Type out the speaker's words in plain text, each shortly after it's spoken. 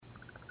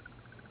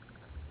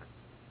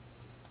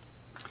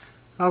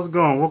How's it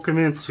going? Welcome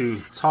into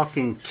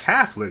Talking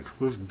Catholic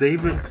with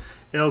David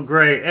L.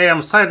 Gray. Hey, I'm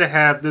excited to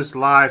have this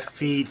live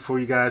feed for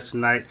you guys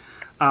tonight.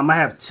 I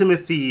have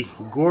Timothy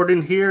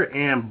Gordon here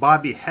and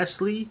Bobby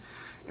Hesley,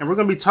 and we're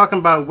going to be talking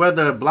about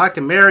whether Black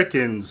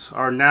Americans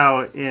are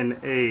now in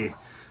a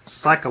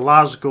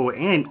psychological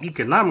and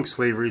economic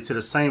slavery to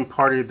the same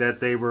party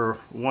that they were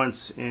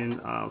once in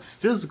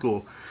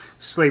physical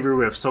slavery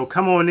with. So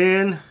come on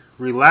in.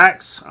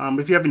 Relax.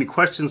 If you have any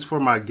questions for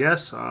my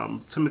guests,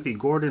 Timothy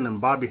Gordon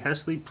and Bobby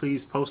Hesley,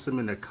 please post them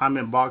in the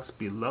comment box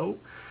below,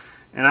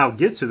 and I'll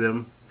get to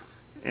them.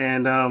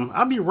 And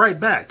I'll be right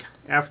back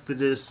after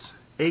this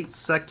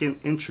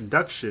 8-second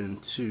introduction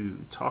to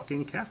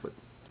Talking Catholic.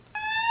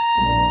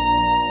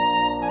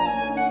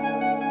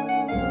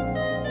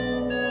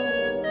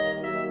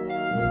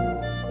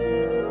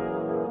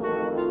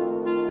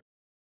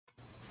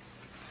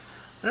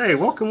 Hey,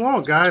 welcome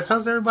on, guys.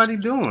 How's everybody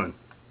doing?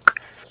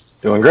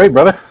 Doing great,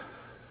 brother.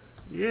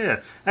 Yeah.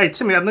 Hey,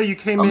 Timmy, I know you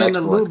came in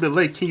a little bit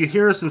late. Can you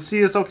hear us and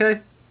see us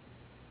okay?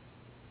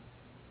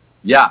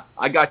 Yeah,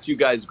 I got you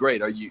guys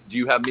great. Do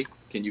you have me?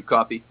 Can you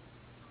copy?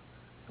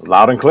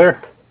 Loud and clear.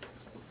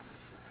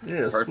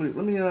 Yeah, perfect. Sweet.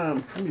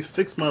 Let me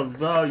fix my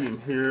volume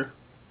here.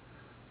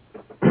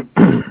 All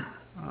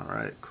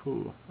right,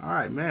 cool. All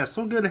right, man.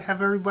 So good to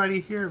have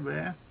everybody here,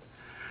 man.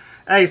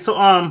 Hey, so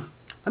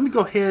let me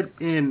go ahead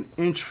and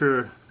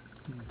introduce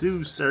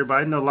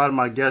everybody. I know a lot of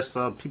my guests,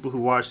 people who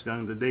watch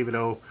the David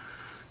O,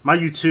 my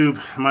YouTube,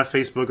 my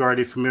Facebook, are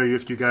already familiar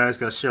with you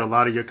guys. I share a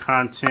lot of your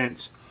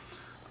content.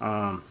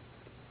 And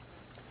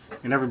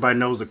everybody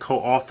knows the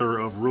co-author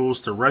of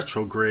Rules to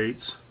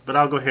Retrogrades. But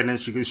I'll go ahead and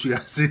introduce you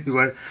guys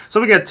anyway.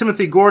 So we got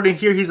Timothy Gordon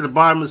here. He's at the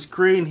bottom of the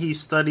screen. He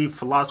studied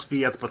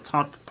philosophy at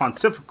the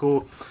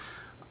Pontifical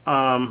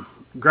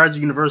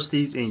graduate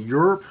universities in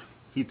Europe.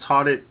 He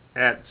taught it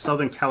at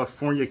Southern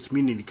California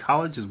Community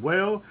College as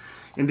well.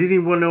 And then he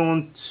went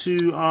on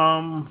to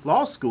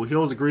law school. He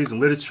holds degrees in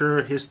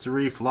literature,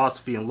 history,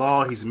 philosophy, and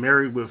law. He's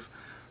married with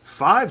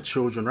 5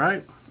 children,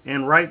 right?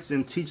 And writes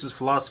and teaches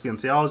philosophy and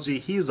theology.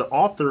 He is the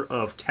author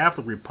of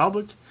Catholic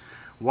Republic,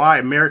 Why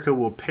America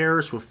Will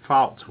Perish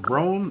Without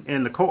Rome,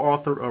 and the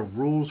co-author of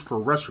Rules for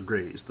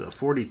Retrogrades, the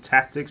 40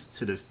 Tactics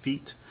to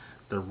Defeat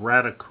the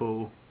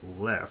Radical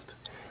Left.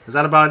 Is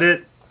that about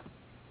it?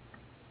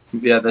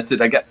 Yeah, that's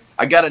it.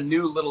 I got a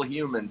new little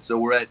human, so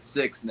we're at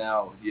 6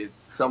 now.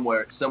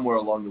 Somewhere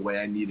along the way,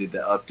 I needed to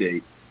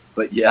update,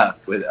 but yeah,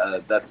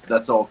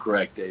 that's all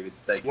correct, David.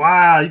 Thank you.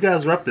 Wow, you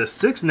guys are up to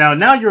 6 now.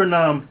 Now you're in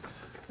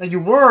and you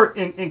were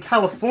in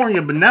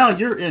California, but now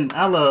you're in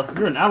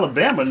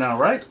Alabama now,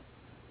 right?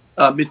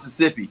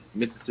 Mississippi.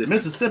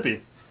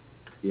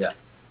 Yeah.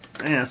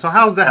 Man, so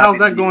how's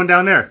that going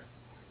down there?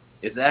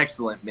 It's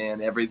excellent, man.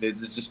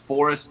 There's just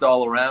forest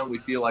all around. We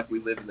feel like we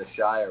live in the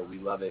Shire. We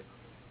love it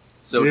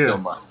so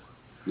much.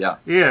 Yeah.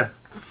 Yeah.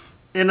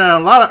 And a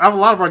lot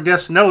of our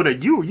guests know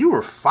that you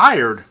were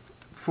fired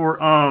for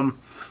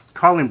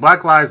calling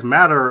Black Lives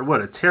Matter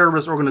a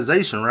terrorist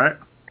organization, right?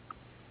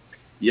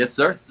 Yes,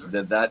 sir.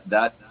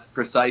 That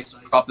precise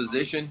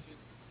proposition,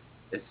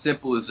 as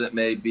simple as it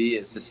may be,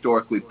 as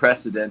historically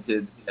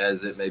precedented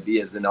as it may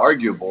be, as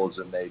inarguable as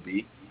it may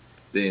be,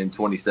 in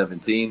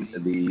 2017,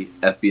 the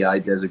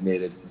FBI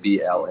designated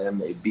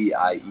BLM a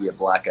BIE, a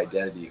Black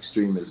Identity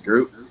Extremist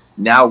Group.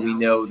 Now we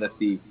know that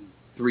the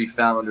 3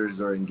 founders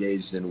are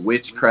engaged in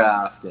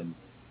witchcraft, and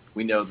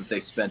we know that they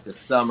spent a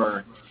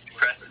summer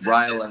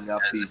riling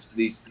up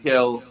these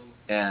kill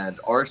and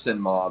arson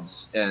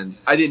mobs. And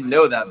I didn't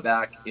know that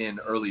back in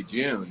early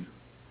June,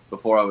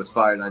 before I was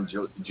fired on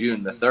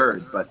June the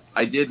 3rd. But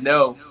I did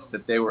know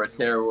that they were a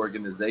terror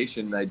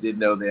organization, and I did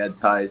know they had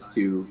ties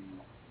to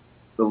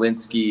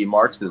Belinsky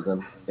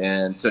Marxism.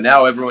 And so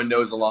now everyone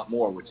knows a lot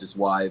more, which is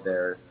why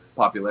their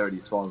popularity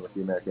is falling with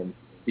the American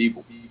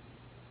people.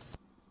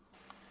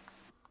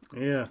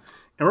 Yeah,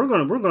 and we're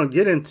gonna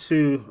get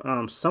into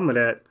some of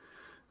that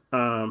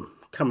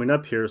coming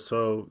up here.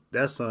 So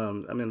that's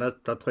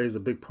that plays a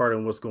big part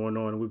in what's going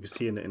on, and we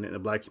see in the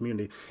Black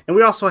community. And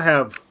we also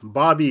have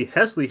Bobby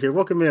Hesley here.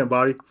 Welcome in,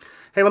 Bobby.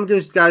 Hey, let me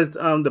give you guys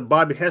the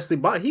Bobby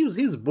Hesley. He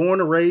was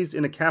born and raised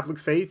in the Catholic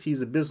faith. He's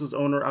a business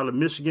owner out of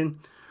Michigan.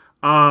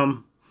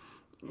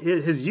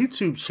 His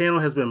YouTube channel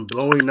has been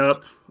blowing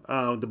up.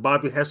 The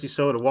Bobby Hesley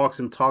Show, the Walks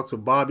and Talks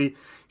with Bobby.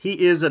 He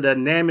is a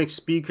dynamic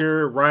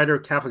speaker, writer,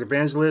 Catholic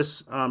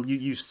evangelist.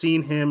 You've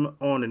seen him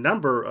on a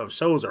number of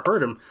shows or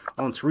heard him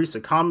on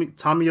Teresa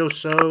Tomio's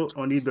show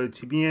on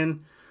EWTN,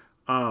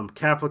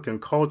 Catholic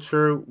and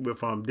Culture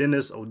with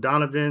Dennis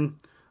O'Donovan,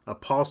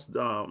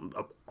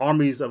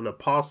 Armies of the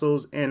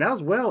Apostles, and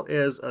as well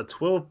as a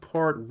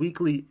 12-part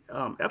weekly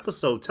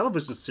episode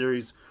television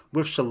series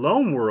with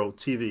Shalom World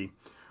TV.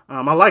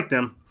 I like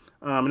them.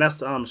 And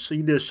that's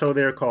you did a show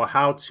there called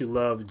How to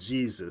Love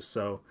Jesus.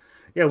 So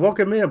yeah,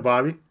 welcome in,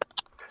 Bobby.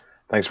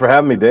 Thanks for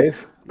having me, Dave.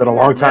 Been a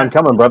long time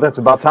coming, brother. It's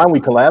about time we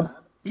collab.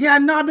 Yeah,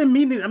 no, I've been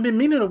meaning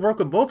to work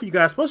with both of you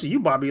guys, especially you,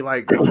 Bobby,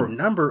 like for a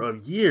number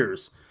of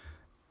years.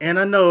 And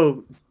I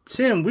know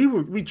Tim,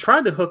 we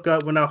tried to hook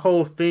up when that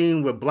whole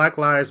thing with Black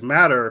Lives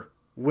Matter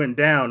went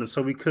down, and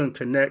so we couldn't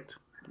connect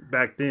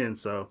back then.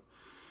 So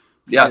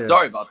yeah,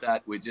 sorry about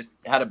that. We just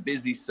had a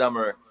busy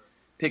summer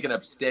picking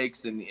up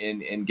stakes and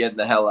getting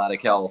the hell out of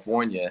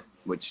California,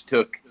 which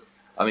took,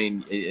 I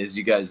mean, as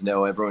you guys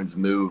know, everyone's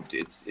moved.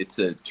 It's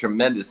a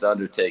tremendous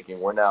undertaking.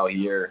 We're now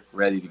here,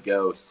 ready to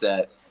go,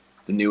 set.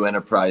 The new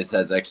enterprise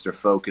has extra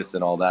focus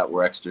and all that.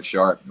 We're extra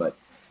sharp, but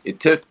it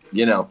took,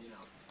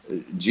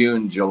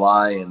 June,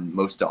 July, and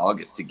most of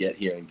August to get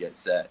here and get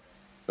set.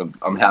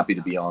 I'm happy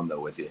to be on, though,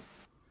 with you.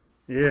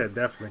 Yeah,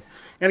 definitely.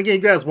 And again,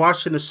 you guys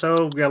watching the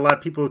show, we got a lot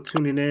of people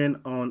tuning in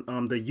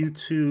on the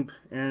YouTube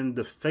and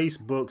the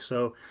Facebook.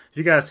 So if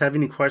you guys have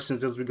any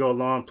questions as we go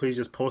along, please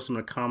just post them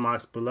in the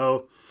comments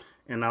below.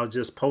 And I'll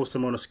just post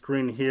them on the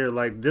screen here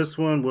like this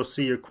one. We'll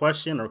see your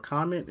question or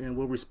comment, and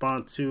we'll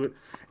respond to it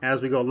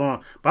as we go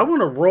along. But I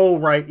want to roll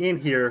right in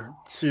here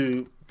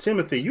to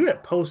Timothy. You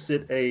had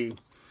posted a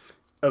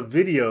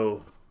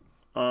video,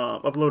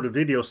 uploaded a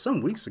video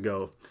some weeks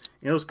ago.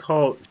 It was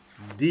called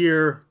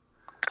Dear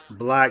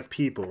Black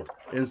People.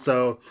 And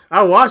so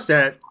I watched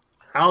that.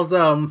 I was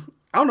I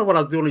don't know what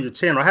I was doing on your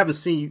channel. I haven't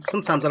seen you.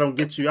 Sometimes I don't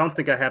get you. I don't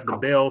think I have the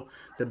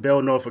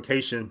bell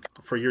notification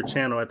for your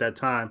channel at that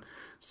time.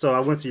 So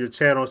I went to your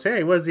channel and said,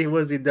 hey, what's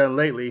he done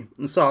lately?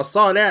 And so I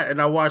saw that and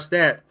I watched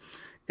that.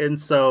 And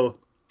so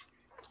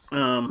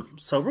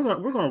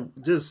we're gonna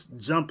just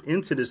jump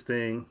into this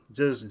thing,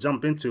 just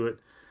jump into it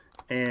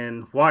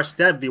and watch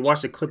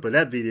the clip of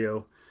that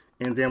video,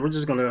 and then we're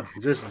just gonna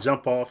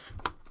jump off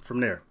from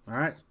there. All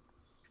right.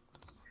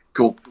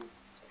 Cool.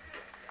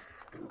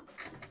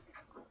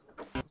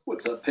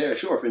 What's up,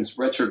 Parish Orphans,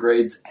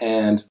 Retrogrades,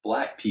 and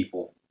Black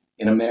people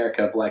in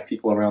America, Black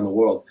people around the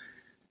world?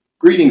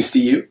 Greetings to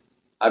you.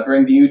 I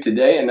bring to you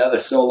today another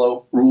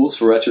solo Rules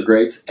for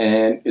Retrogrades,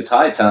 and it's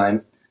high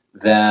time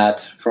that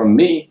from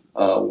me,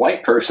 a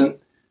white person,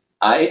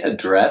 I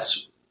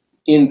address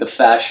in the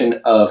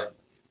fashion of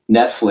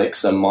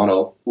Netflix, a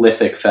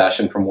monolithic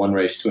fashion from one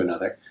race to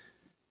another,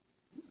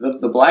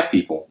 the black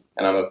people.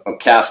 And I'm a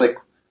Catholic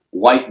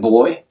white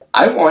boy.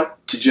 I want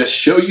to just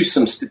show you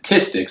some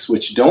statistics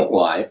which don't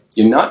lie.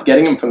 You're not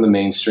getting them from the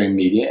mainstream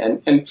media,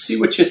 and see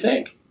what you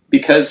think,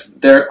 because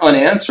they're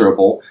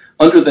unanswerable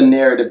under the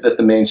narrative that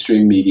the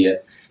mainstream media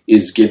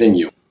is giving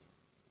you.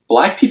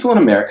 Black people in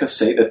America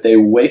say that they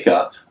wake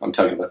up, I'm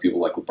talking about people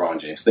like LeBron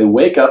James, they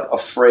wake up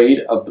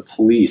afraid of the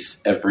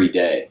police every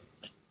day.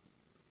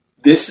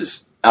 This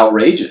is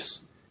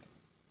outrageous.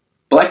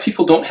 Black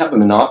people don't have a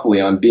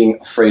monopoly on being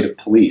afraid of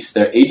police.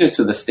 They're agents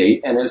of the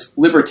state, and as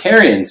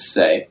libertarians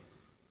say,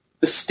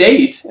 the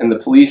state and the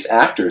police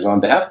actors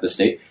on behalf of the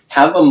state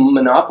have a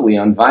monopoly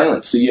on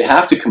violence, so you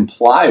have to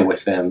comply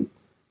with them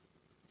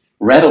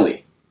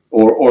readily.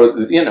 Or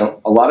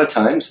a lot of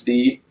times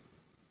the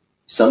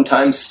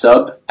sometimes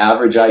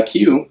sub-average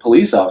IQ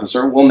police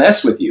officer will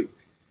mess with you.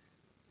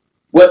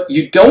 What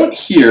you don't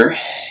hear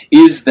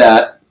is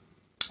that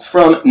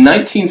from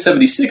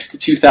 1976 to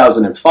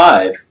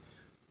 2005,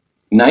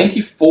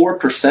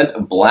 94%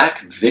 of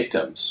black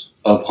victims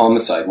of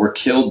homicide were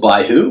killed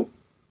by who?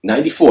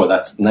 94,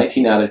 that's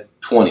 19 out of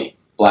 20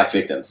 black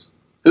victims.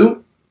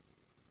 Who?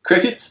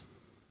 Crickets?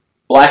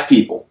 Black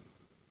people.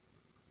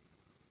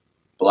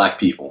 Black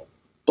people.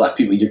 Black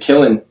people, you're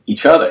killing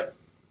each other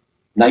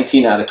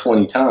 19 out of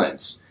 20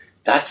 times.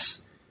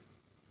 That's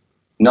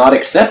not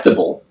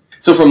acceptable.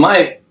 So for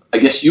my, I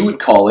guess you would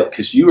call it,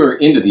 because you are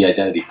into the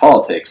identity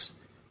politics,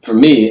 for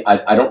me,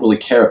 I don't really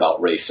care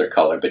about race or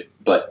color,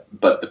 but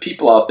the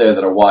people out there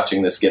that are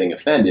watching this getting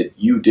offended,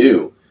 you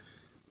do.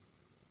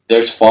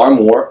 There's far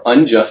more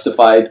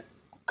unjustified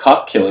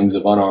cop killings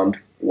of unarmed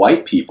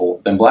white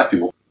people than black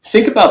people.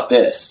 Think about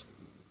this.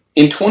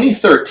 In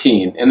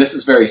 2013, and this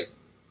is very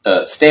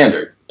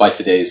standard by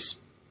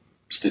today's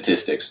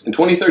statistics, in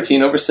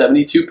 2013, over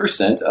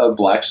 72% of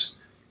blacks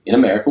in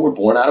America were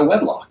born out of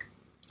wedlock,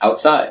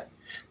 outside.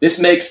 This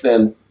makes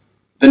them,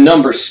 the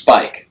numbers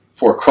spike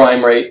for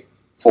crime rate,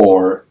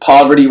 for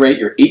poverty rate.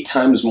 You're 8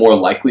 times more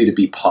likely to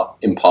be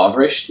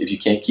impoverished if you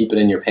can't keep it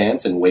in your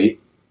pants and wait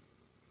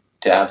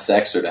to have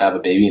sex or to have a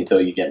baby until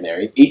you get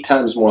married. 8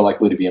 times more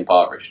likely to be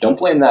impoverished. Don't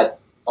blame that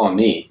on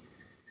me.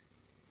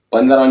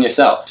 Blame that on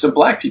yourself. So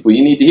black people,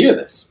 you need to hear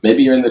this.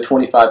 Maybe you're in the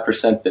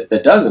 25%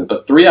 that doesn't,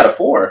 but 3 out of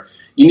 4,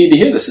 you need to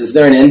hear this. Is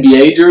there an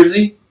NBA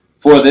jersey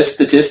for this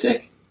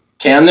statistic?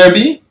 Can there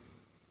be?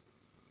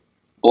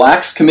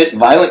 Blacks commit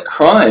violent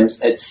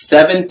crimes at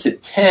 7 to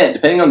 10,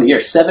 depending on the year,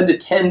 7 to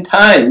 10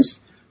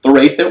 times the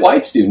rate that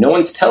whites do. No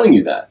one's telling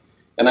you that.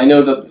 And I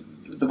know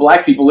the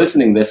black people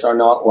listening to this are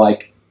not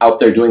like out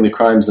there doing the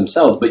crimes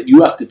themselves, but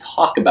you have to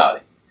talk about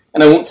it.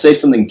 And I won't say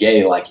something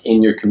gay like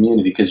in your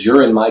community, because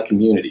you're in my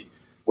community.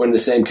 We're in the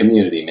same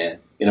community, man,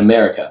 in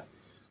America.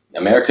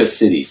 America's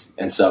cities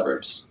and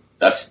suburbs.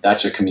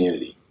 That's your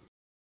community.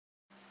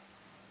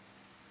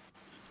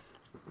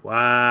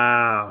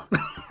 Wow.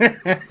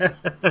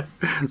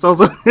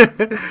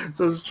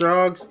 so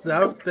strong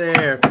stuff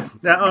there.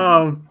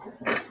 Now,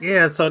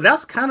 yeah, so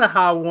that's kind of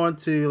how I want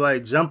to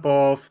jump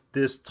off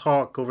this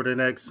talk over the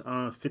next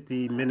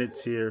 50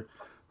 minutes here.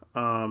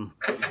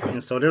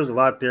 And so there was a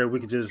lot there we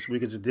could just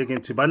dig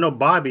into. But I know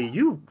Bobby,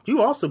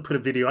 you also put a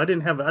video. I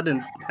didn't have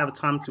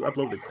time to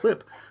upload the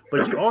clip,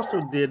 but you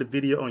also did a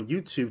video on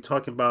YouTube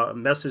talking about a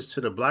message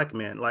to the black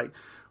man. Like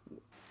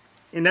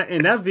in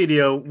that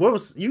video, what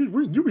was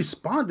you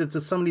responded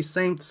to some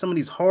of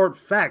these hard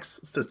facts,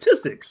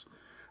 statistics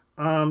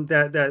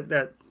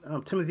that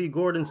Timothy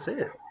Gordon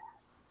said.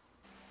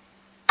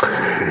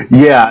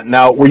 Yeah.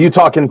 Now, were you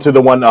talking to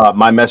the one,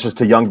 My Message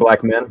to Young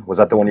Black Men? Was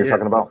that the one you're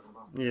talking about?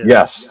 Yeah.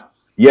 Yes.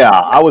 Yeah.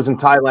 I was in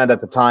Thailand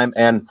at the time.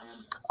 And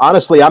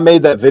honestly, I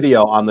made that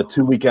video on the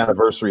 2-week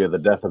anniversary of the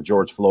death of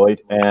George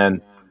Floyd.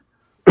 And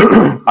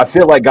I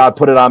feel like God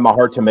put it on my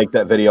heart to make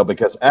that video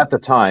because at the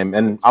time,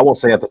 and I will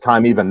say at the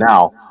time, even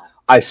now,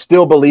 I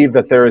still believe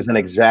that there is an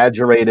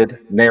exaggerated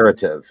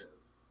narrative.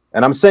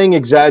 And I'm saying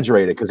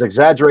exaggerated because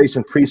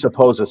exaggeration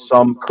presupposes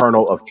some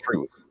kernel of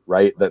truth,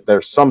 right? That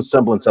there's some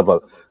semblance of a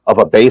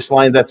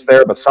baseline that's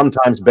there, but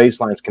sometimes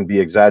baselines can be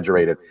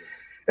exaggerated,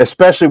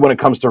 especially when it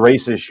comes to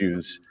race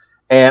issues.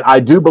 And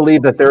I do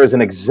believe that there is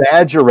an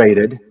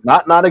exaggerated,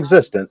 not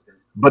non-existent,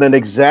 but an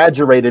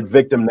exaggerated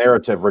victim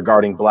narrative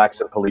regarding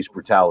blacks and police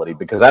brutality.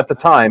 Because at the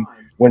time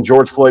when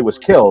George Floyd was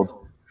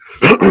killed,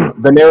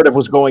 the narrative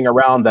was going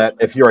around that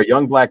if you're a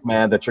young black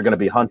man, that you're going to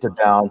be hunted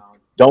down.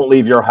 Don't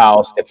leave your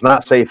house. It's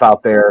not safe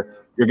out there.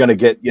 You're going to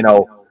get,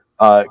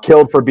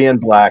 killed for being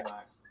black.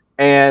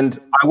 And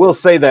I will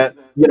say that,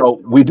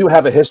 we do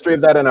have a history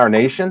of that in our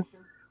nation,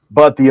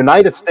 but the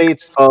United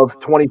States of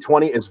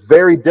 2020 is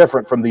very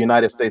different from the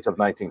United States of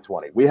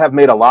 1920. We have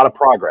made a lot of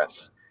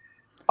progress.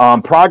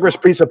 Progress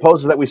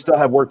presupposes that we still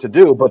have work to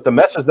do, but the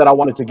message that I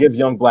wanted to give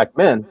young black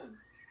men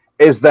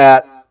is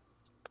that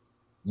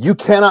you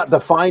cannot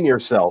define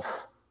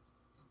yourself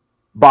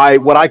by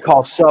what I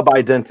call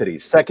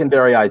sub-identities,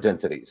 secondary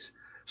identities.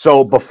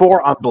 So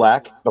before I'm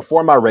black,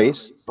 before my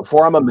race,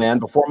 before I'm a man,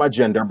 before my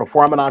gender,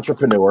 before I'm an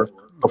entrepreneur,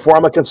 before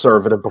I'm a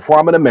conservative, before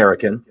I'm an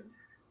American,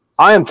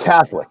 I am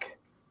Catholic.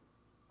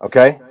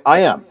 Okay? I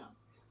am.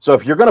 So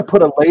if you're going to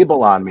put a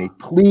label on me,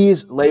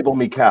 please label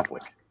me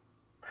Catholic.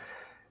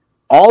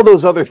 All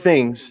those other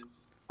things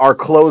are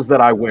clothes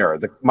that I wear.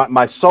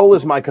 My soul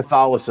is my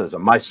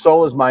Catholicism. My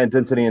soul is my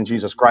identity in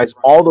Jesus Christ.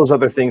 All those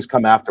other things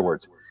come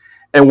afterwards.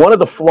 And one of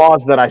the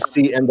flaws that I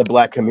see in the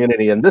black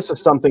community, and this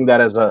is something that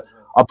as a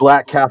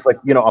black Catholic,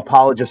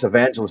 apologist,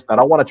 evangelist, that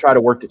I want to try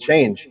to work to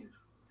change,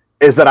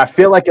 is that I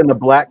feel like in the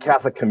black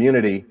Catholic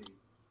community,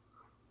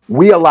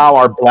 we allow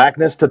our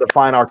blackness to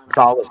define our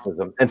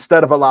Catholicism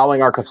instead of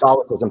allowing our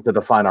Catholicism to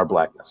define our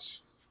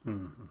blackness.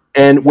 Mm-hmm.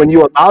 And when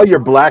you allow your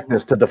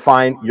blackness to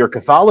define your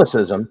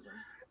Catholicism,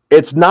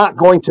 it's not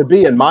going to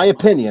be, in my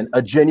opinion,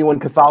 a genuine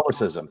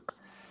Catholicism,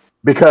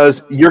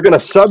 because you're going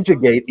to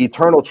subjugate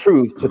eternal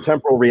truth to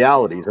temporal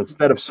realities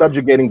instead of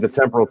subjugating the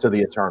temporal to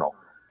the eternal.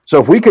 So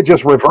if we could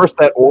just reverse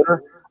that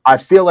order, I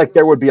feel like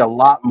there would be a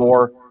lot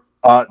more.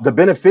 The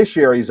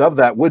beneficiaries of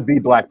that would be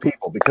black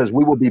people, because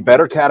we will be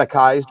better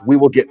catechized. We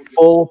will get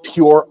full,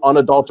 pure,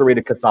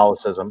 unadulterated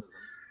Catholicism.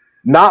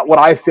 Not what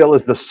I feel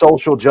is the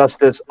social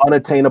justice,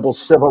 unattainable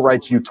civil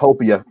rights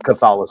utopia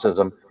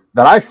Catholicism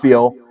that I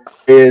feel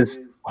is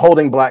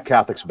holding black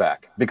Catholics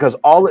back, because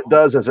all it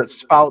does is it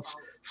spouts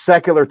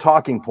secular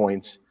talking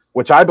points,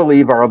 which I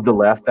believe are of the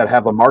left, that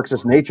have a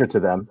Marxist nature to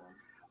them.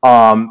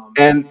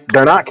 And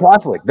they're not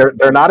Catholic.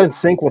 They're not in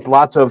sync with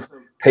lots of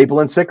papal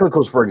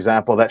encyclicals, for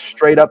example, that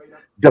straight up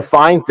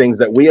define things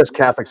that we as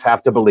Catholics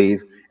have to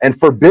believe and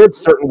forbid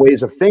certain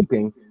ways of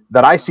thinking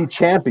that I see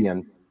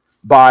championed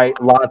by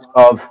lots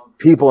of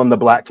people in the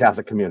black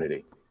Catholic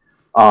community.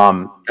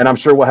 And I'm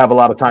sure we'll have a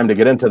lot of time to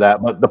get into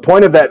that. But the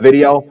point of that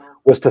video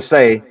was to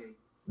say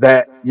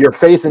that your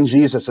faith in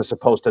Jesus is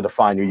supposed to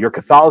define you. Your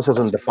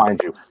Catholicism defines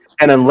you.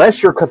 And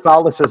unless your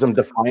Catholicism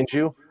defines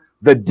you,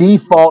 the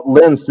default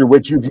lens through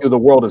which you view the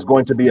world is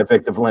going to be a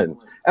victim lens.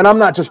 And I'm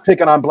not just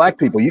picking on black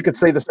people. You could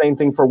say the same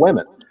thing for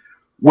women.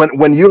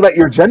 When you let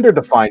your gender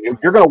define you,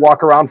 you're going to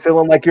walk around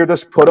feeling like you're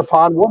this put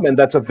upon woman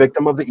that's a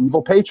victim of the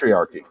evil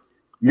patriarchy.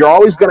 You're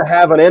always going to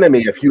have an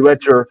enemy if you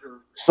let your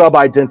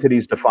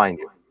sub-identities define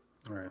you.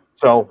 Right.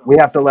 So we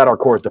have to let our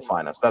cores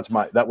define us.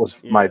 That was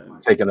my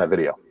take in that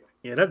video.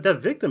 Yeah,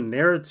 that victim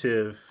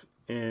narrative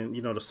in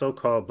the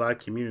so-called black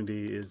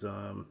community is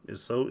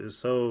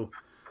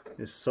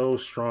so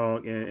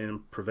strong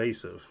and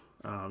pervasive.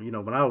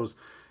 When I was,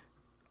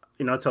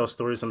 I tell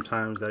stories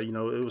sometimes that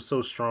it was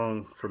so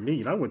strong for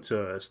me. I went to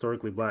a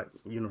historically black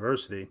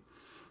university,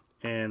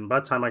 and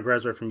by the time I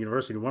graduated from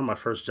university, one of my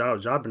first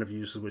job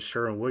interviews was with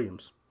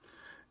Sherwin-Williams,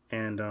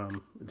 and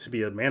to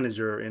be a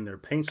manager in their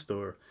paint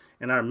store.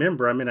 And I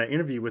remember I'm in an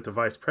interview with the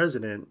vice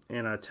president,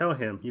 and I tell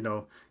him,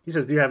 he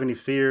says, "Do you have any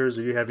fears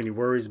or do you have any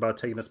worries about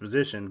taking this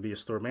position to be a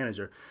store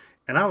manager?"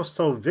 And I was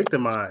so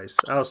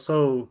victimized. I was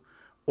so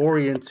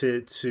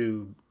oriented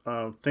to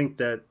think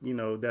that,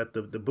 that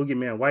the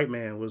boogeyman white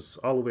man was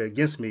all the way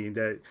against me,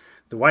 that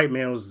the white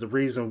man was the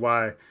reason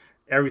why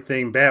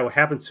everything bad would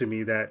happen to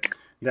me, that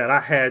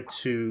I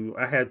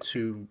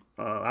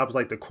was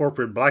like the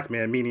corporate black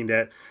man, meaning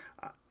that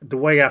the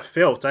way I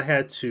felt,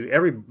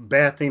 every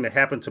bad thing that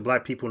happened to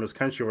black people in this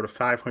country over the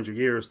 500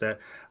 years, that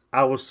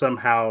I was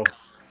somehow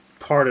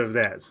part of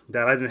that.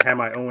 That I didn't have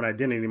my own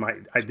identity. My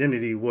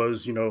identity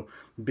was, you know,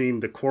 being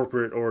the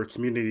corporate or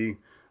community.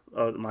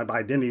 My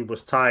identity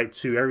was tied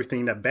to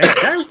everything that bad,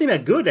 not everything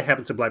that good that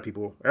happened to black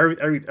people,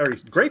 every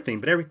great thing,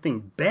 but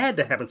everything bad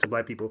that happened to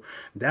black people.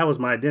 That was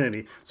my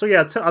identity. So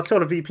yeah, I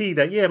told the VP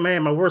that, yeah,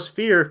 man, my worst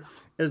fear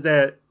is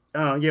that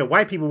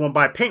white people won't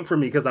buy paint for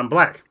me because I'm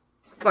black.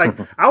 Like,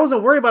 I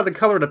wasn't worried about the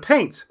color of the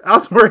paint. I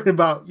was worried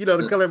about, you know,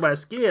 the color of my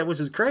skin, which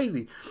is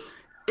crazy.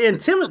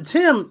 And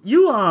Tim,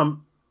 you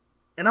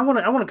and I want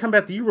to come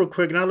back to you real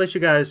quick, and I'll let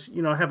you guys,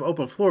 you know, have an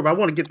open floor. But I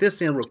want to get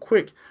this in real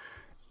quick.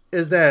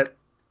 Is that,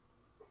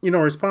 you know,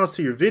 in response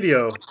to your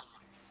video,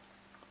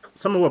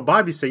 some of what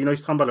Bobby said, you know,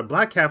 he's talking about the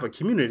Black Catholic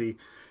community.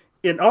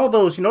 In all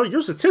those, you know,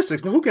 your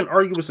statistics. Now, who can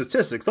argue with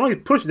statistics? The only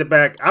pushback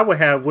back I would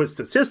have with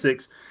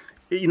statistics,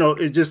 you know,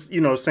 is just, you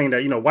know, saying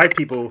that, you know, white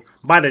people,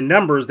 by the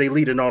numbers, they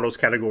lead in all those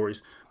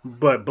categories.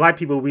 But black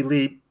people, we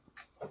lead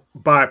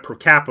by per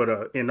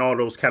capita in all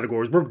those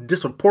categories. We're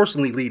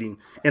disproportionately leading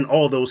in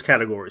all those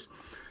categories.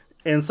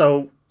 And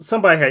so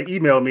somebody had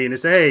emailed me and they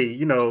said, hey,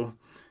 you know,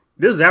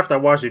 this is after I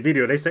watched the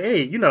video. They say,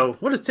 hey, you know,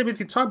 what does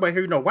Timothy talk about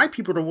here? You know, white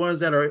people are the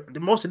ones that are,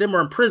 most of them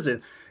are in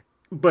prison.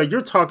 But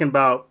you're talking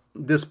about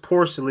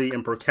disproportionately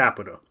in per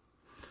capita.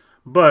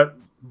 But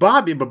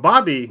Bobby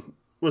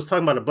was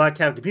talking about the Black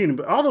Catholic community.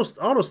 But all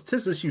those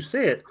statistics you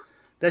said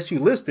that you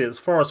listed as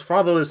far as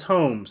fatherless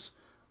homes,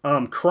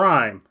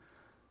 crime,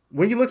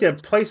 when you look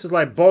at places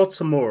like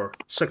Baltimore,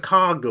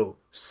 Chicago,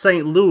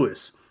 St.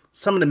 Louis,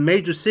 some of the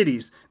major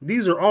cities,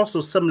 these are also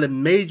some of the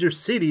major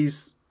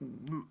cities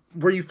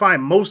where you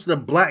find most of the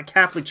Black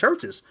Catholic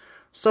churches.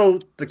 So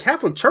the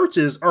Catholic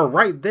churches are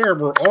right there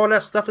where all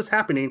that stuff is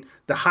happening.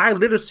 The high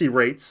literacy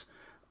rates,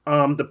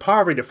 the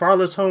poverty, the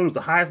fatherless homes,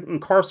 the high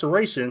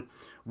incarceration.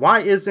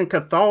 Why isn't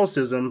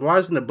Catholicism, why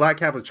isn't the Black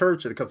Catholic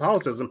Church and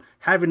Catholicism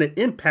having an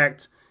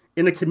impact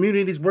in the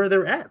communities where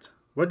they're at?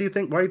 What do you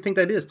think? Why do you think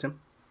that is,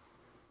 Tim?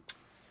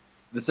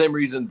 The same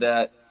reason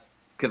that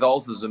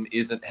Catholicism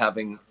isn't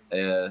having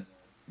a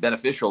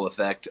beneficial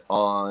effect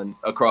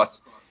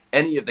across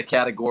any of the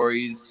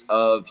categories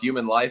of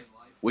human life,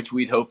 which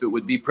we'd hope it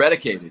would be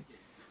predicated,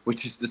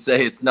 which is to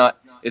say it's not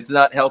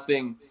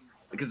helping,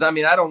 because I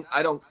mean, I don't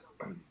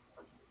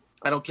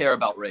care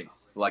about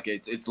race. Like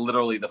it's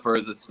literally the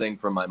furthest thing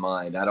from my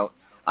mind.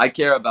 I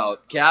care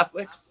about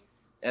Catholics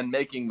and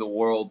making the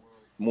world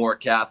more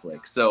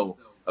Catholic. So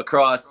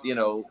across, you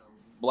know,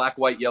 black,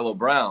 white, yellow,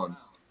 brown,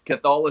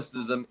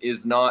 Catholicism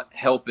is not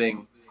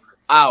helping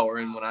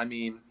and when I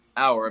mean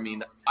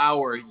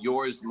our,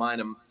 yours,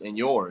 mine, and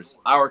yours,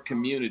 our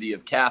community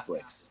of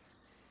Catholics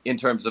in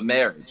terms of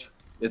marriage.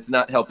 It's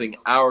not helping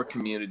our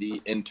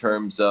community in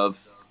terms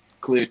of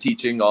clear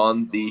teaching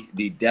on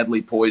the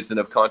deadly poison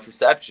of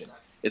contraception.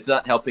 It's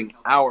not helping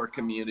our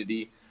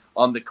community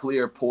on the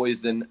clear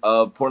poison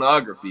of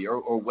pornography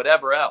or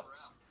whatever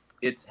else.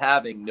 It's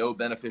having no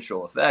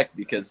beneficial effect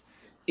because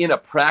in a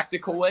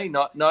practical way,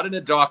 not in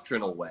a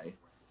doctrinal way,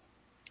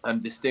 I'm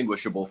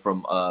distinguishable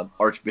from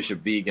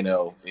Archbishop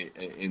Vigano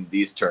in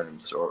these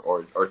terms,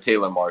 or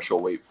Taylor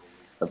Marshall.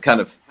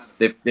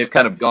 They've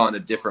kind of gone a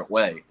different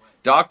way.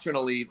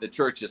 Doctrinally, the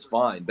church is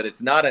fine, but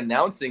it's not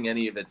announcing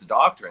any of its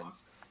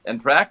doctrines,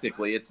 and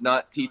practically, it's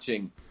not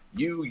teaching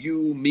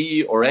you,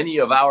 me, or any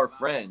of our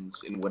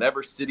friends in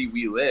whatever city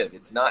we live.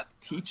 It's not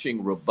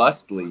teaching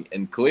robustly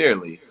and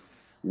clearly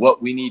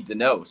what we need to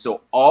know.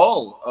 So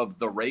all of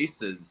the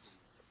races,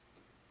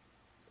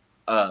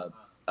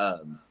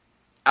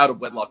 out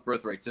of wedlock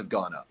birth rates have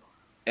gone up,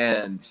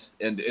 and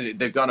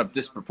they've gone up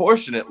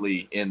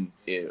disproportionately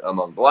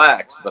among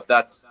blacks. But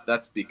that's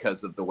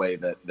because of the way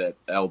that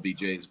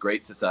LBJ's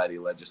Great Society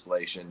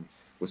legislation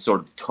was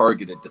sort of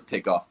targeted to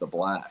pick off the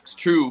blacks.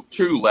 True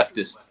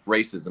leftist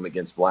racism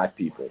against black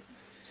people.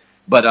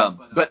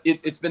 But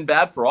it's been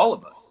bad for all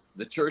of us.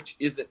 The church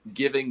isn't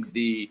giving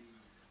the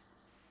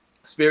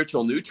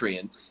spiritual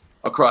nutrients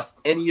across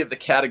any of the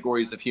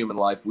categories of human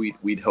life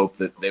we'd hope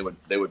that they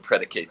would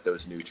predicate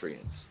those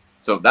nutrients.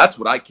 So that's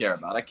what I care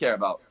about. I care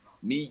about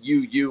me,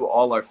 you,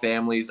 all our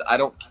families.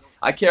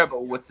 I care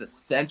about what's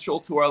essential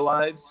to our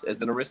lives.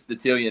 As an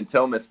Aristotelian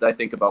Thomist, I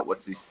think about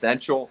what's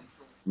essential,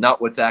 not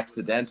what's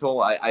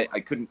accidental. I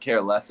couldn't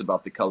care less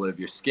about the color of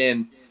your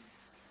skin.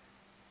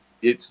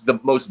 It's the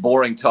most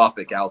boring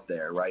topic out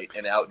there, right?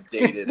 And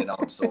outdated and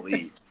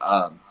obsolete.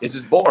 It's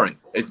just boring.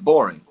 It's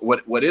boring.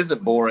 What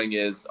isn't boring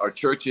is our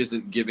church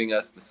isn't giving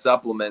us the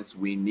supplements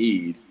we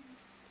need.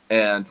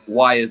 And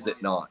why is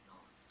it not?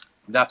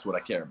 That's what I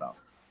care about.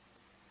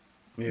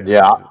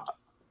 Yeah,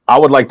 I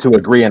would like to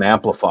agree and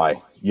amplify,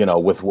 you know,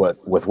 with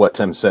what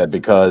Tim said,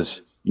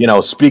 because, you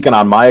know, speaking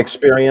on my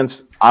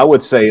experience, I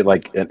would say,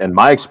 like, in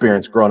my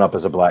experience growing up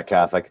as a Black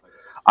Catholic,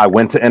 I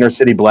went to inner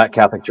city Black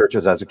Catholic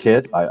churches as a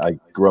kid. I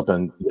grew up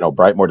in, you know,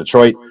 Brightmoor,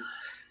 Detroit.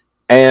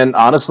 And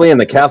honestly, in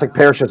the Catholic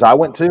parishes I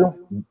went to,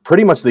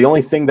 pretty much the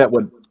only thing that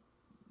would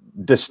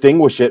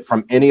distinguish it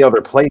from any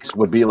other place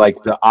would be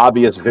like the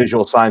obvious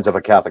visual signs of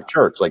a Catholic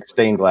church, like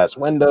stained glass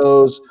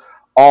windows,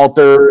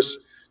 altars,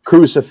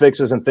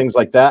 crucifixes, and things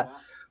like that.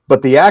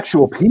 But the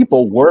actual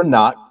people were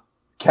not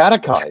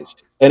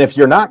catechized. And if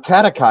you're not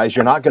catechized,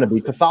 you're not going to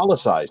be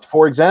Catholicized.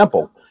 For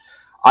example,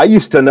 I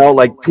used to know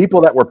like people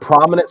that were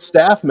prominent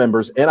staff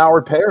members in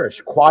our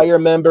parish, choir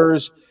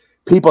members,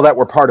 people that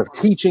were part of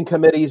teaching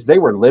committees. They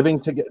were living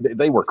together.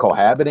 They were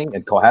cohabiting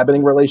in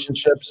cohabiting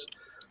relationships.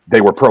 They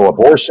were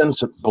pro-abortion,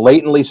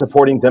 blatantly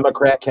supporting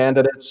Democrat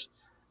candidates,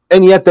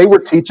 and yet they were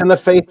teaching the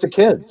faith to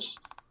kids.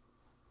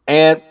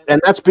 And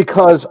that's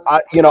because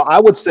I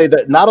would say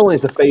that not only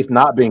is the faith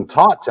not being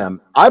taught,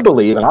 Tim, I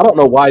believe, and I don't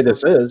know why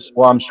this is.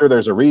 Well, I'm sure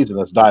there's a reason.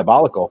 It's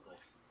diabolical.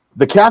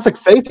 The Catholic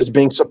faith is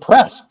being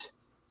suppressed.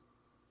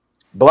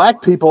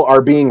 Black people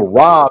are being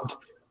robbed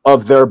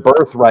of their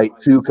birthright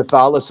to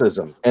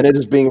Catholicism, and it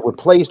is being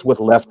replaced with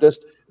leftist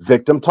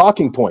victim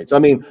talking points. I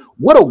mean,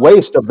 what a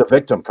waste of the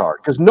victim card,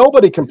 because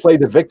nobody can play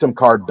the victim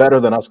card better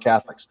than us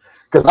Catholics.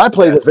 Because I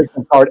play the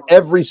victim card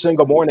every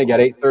single morning at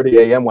 8:30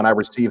 a.m. when I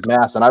receive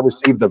Mass, and I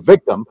receive the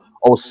victim,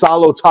 O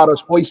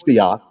Salutaris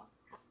Hoistia,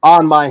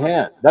 on my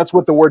hand. That's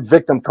what the word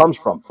victim comes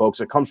from,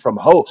 folks. It comes from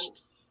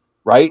host,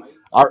 right?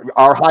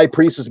 Our high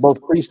priest is both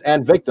priest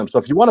and victim. So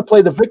if you want to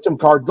play the victim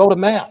card, go to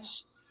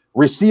Mass.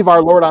 Receive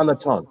our Lord on the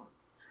tongue.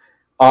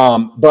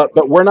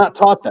 But we're not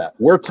taught that.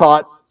 We're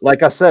taught,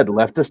 like I said,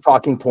 leftist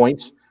talking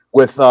points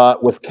with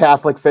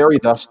Catholic fairy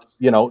dust,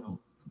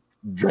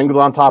 drinkled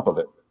on top of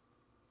it.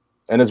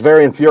 And it's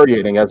very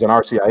infuriating as an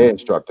RCIA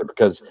instructor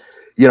because,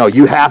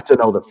 you have to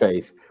know the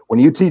faith.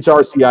 When you teach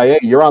RCIA,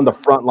 you're on the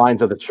front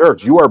lines of the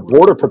church. You are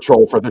border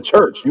patrol for the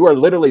church. You are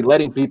literally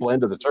letting people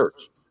into the church.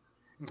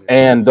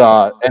 And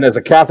as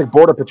a Catholic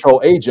border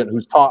patrol agent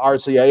who's taught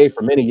RCIA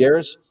for many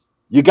years,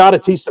 you got to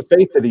teach the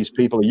faith to these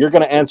people. You're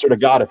going to answer to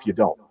God if you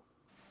don't.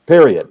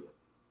 Period.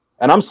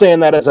 And I'm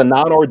saying that as a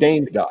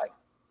non-ordained guy.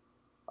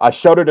 I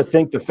shudder to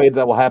think the fate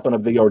that will happen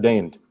of the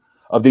ordained,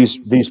 of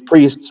these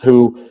priests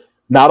who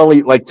not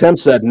only, like Tim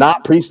said,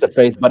 not preach the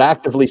faith, but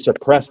actively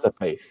suppress the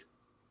faith.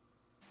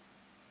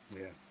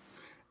 Yeah.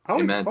 I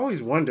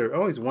always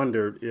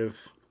wondered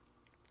if,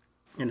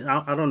 and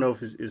I don't know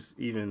if it's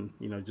even,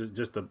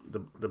 just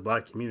the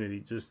Black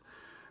community.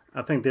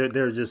 I think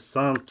there are just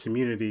some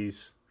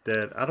communities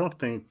that I don't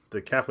think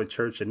the Catholic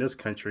Church in this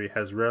country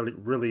has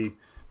really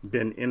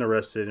been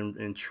interested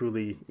in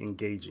truly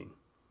engaging.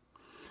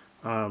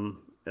 A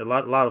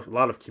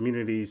lot of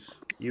communities,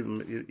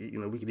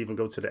 even we could even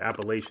go to the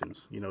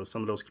Appalachians.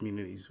 Some of those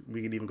communities.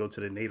 We could even go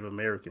to the Native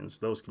Americans.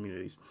 Those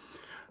communities.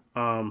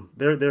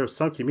 There are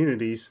some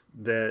communities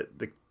that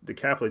the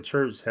Catholic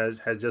Church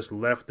has just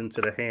left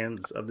into the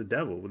hands of the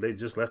devil. They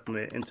just left them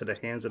into the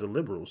hands of the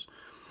liberals,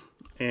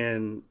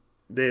 and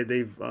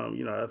they've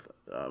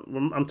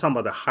I'm talking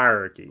about the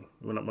hierarchy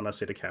when I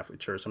say the Catholic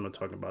Church. I'm not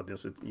talking about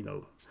this,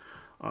 the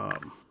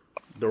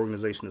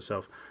organization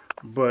itself,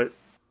 but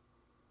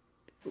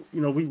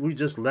we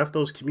just left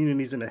those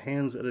communities in the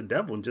hands of the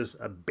devil and just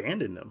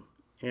abandoned them.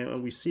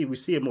 And we see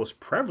it most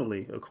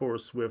prevalently, of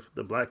course, with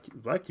the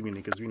black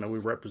community, because we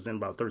represent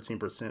about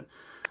 13%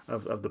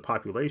 of the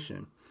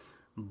population.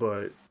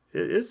 But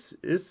it's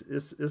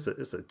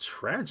a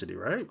tragedy,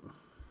 right?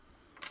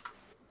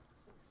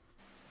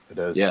 It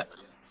is. Yeah.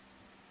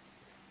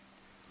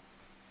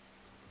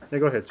 Yeah,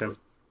 go ahead, Tim.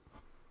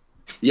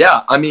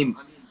 Yeah, I mean,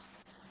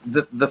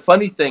 the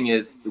funny thing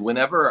is,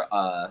 whenever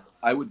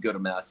I would go to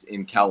Mass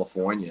in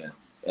California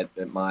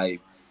at my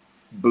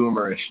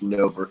boomerish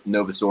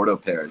Novus Ordo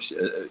parish,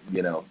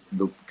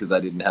 because I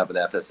didn't have an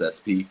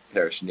FSSP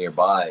parish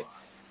nearby,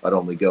 I'd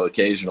only go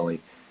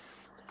occasionally.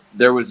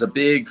 There was a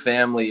big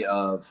family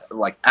of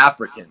like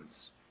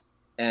Africans,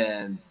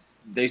 and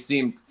they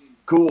seemed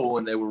cool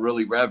and they were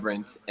really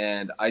reverent,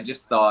 and I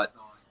just thought,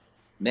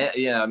 man,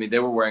 yeah, I mean, they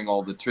were wearing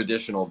all the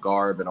traditional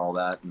garb and all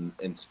that,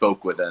 and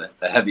spoke with a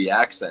heavy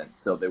accent,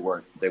 so they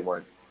weren't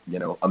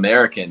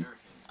American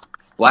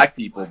Black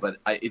people, but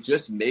it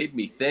just made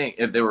me think,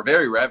 and they were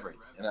very reverent,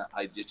 and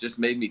it just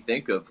made me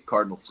think of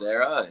Cardinal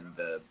Sarah and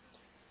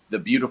the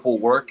beautiful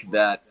work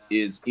that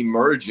is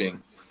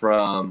emerging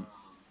from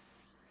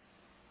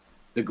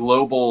the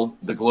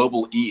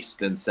global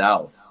East and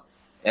South,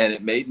 and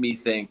it made me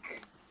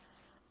think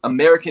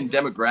American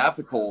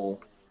demographical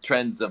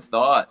trends of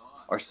thought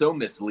are so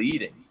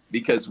misleading,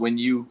 because when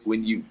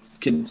you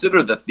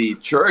consider that the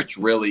church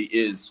really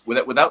is,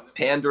 without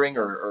pandering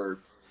or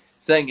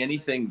saying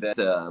anything that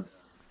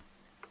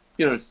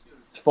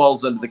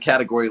falls under the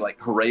category like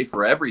hooray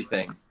for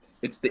everything,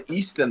 it's the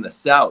East and the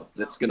South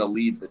that's going to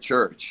lead the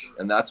church.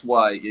 And that's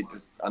why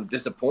I'm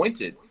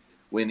disappointed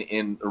when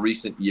in a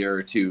recent year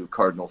or two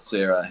Cardinal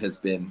Sarah has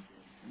been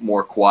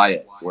more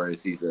quiet,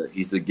 whereas he's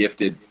a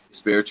gifted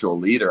spiritual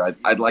leader.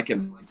 I'd like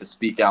him to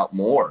speak out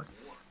more.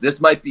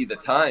 This might be the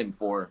time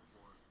for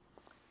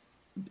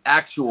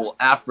actual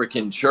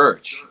African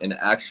church and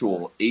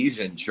actual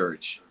Asian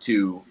church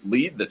to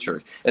lead the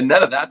church. And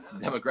none of that's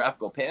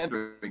demographical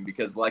pandering,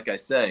 because like I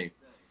say,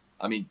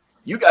 I mean,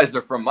 you guys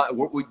are from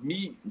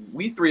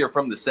we three are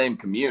from the same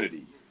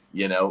community,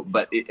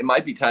 but it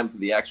might be time for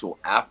the actual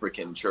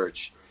African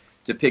church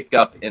to pick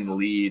up and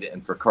lead,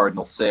 and for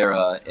Cardinal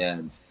Sarah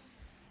and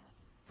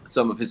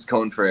some of his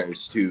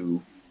confreres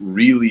to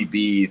really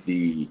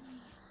be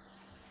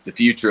the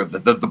future of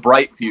the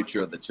bright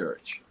future of the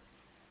church.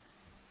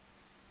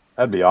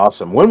 That'd be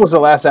awesome. When was the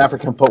last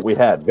African Pope we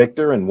had?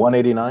 Victor in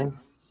 189?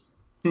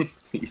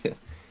 Yeah.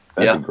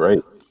 That'd be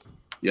great.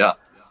 Yeah.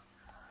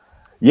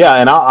 Yeah,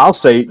 and I'll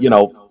say,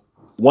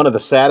 one of the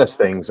saddest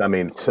things, I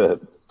mean, to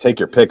take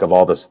your pick of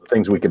all the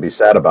things we could be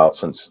sad about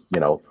since,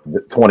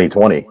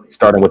 2020,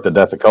 starting with the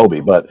death of Kobe.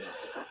 But,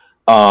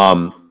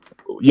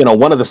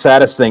 one of the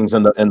saddest things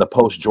in the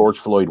post-George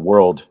Floyd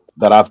world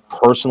that I've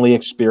personally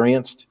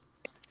experienced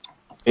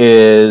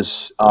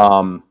is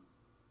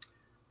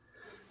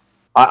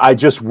I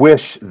just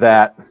wish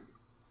that,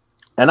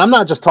 and I'm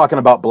not just talking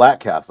about Black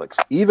Catholics,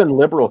 even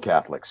liberal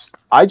Catholics,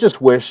 I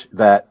just wish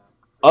that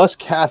us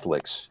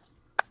Catholics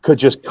could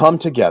just come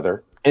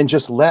together and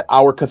just let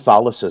our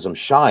Catholicism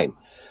shine.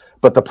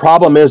 But the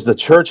problem is the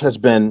church has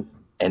been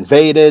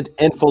invaded,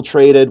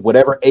 infiltrated,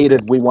 whatever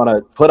aided we want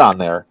to put on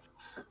there,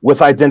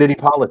 with identity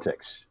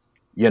politics.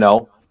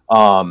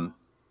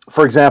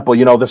 For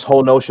example, this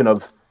whole notion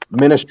of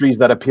ministries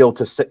that appeal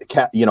to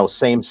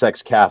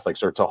same-sex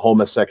Catholics or to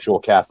homosexual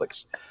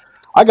Catholics.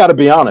 I got to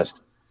be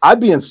honest, I'd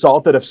be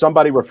insulted if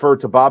somebody referred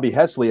to Bobby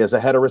Hesley as a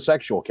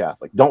heterosexual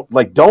Catholic. Don't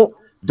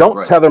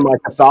right. Tether my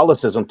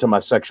Catholicism to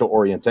my sexual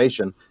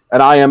orientation.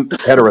 And I am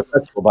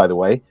heterosexual, by the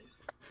way.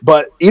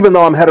 But even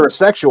though I'm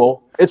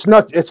heterosexual, it's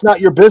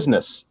not your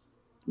business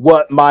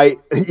what my,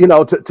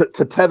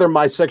 to tether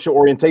my sexual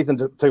orientation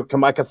to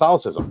my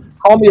Catholicism.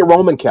 Call me a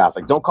Roman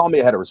Catholic. Don't call me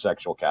a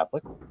heterosexual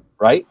Catholic,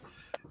 right?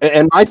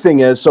 And my thing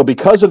is, so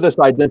because of this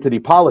identity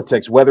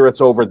politics, whether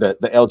it's over the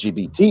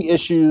LGBT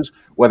issues,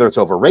 whether it's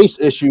over race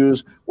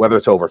issues, whether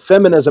it's over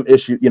feminism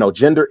issues,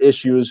 gender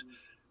issues,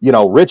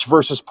 rich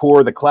versus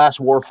poor, the class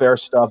warfare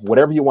stuff,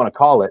 whatever you want to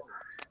call it.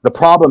 The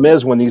problem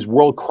is when these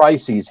world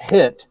crises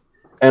hit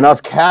and us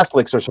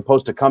Catholics are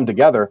supposed to come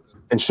together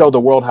and show the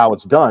world how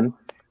it's done,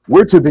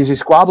 we're too busy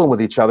squabbling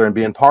with each other and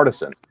being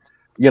partisan.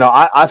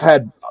 I've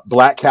had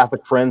Black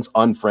Catholic friends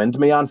unfriend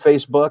me on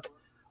Facebook.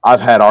 I've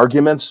had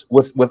arguments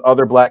with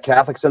other Black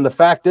Catholics. And the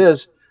fact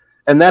is,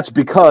 and that's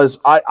because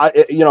I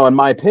in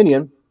my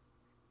opinion,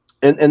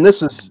 and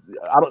this is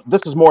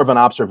more of an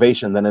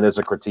observation than it is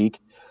a critique,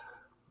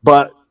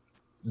 but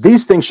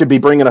these things should be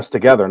bringing us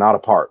together, not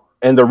apart.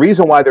 And the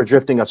reason why they're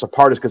drifting us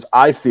apart is because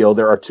I feel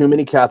there are too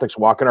many Catholics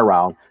walking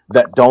around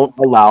that don't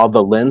allow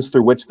the lens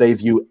through which they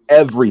view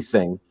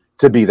everything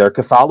to be their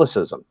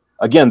Catholicism.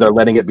 Again, they're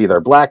letting it be their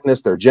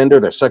Blackness, their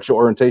gender, their sexual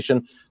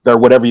orientation, their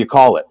whatever you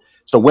call it.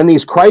 So when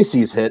these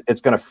crises hit,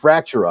 it's going to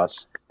fracture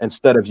us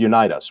instead of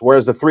unite us.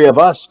 Whereas the three of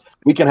us,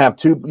 we can have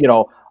two,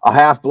 a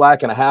half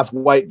Black and a half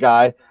white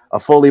guy, a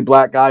fully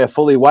Black guy, a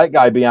fully white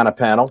guy be on a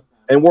panel.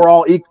 And we're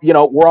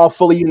all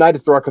fully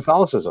united through our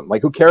Catholicism.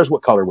 Like, who cares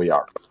what color we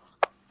are?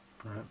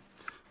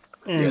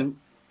 And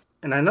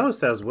I noticed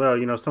that as well.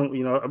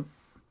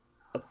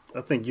 I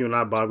think you and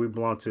I, Bob, we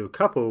belong to a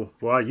couple.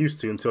 Well, I used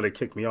to until they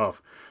kicked me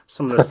off.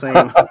 Some of the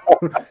same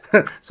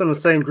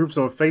groups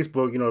on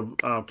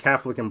Facebook.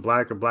 Catholic and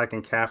Black, or Black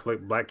and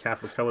Catholic, Black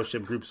Catholic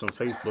Fellowship groups on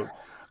Facebook.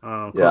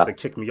 Of course, they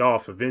kicked me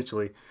off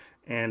eventually.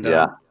 And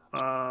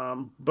I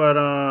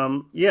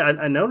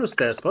noticed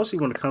that, especially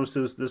when it comes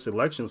to this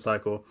election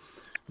cycle,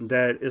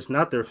 that it's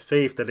not their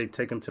faith that they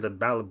take them to the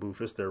ballot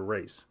booth. It's their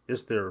race.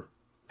 It's their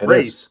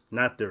race,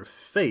 not their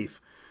faith,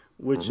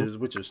 which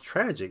is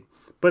tragic.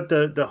 But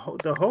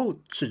the whole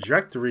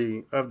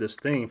trajectory of this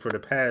thing for the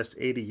past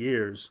 80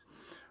 years,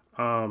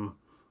 I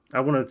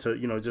wanted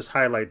to just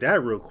highlight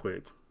that real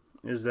quick,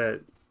 is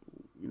that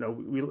a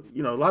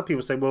lot of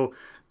people say, well,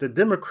 the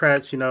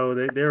Democrats, they're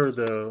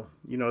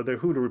they're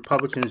who the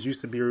Republicans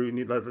used to be.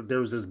 There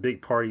was this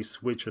big party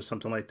switch or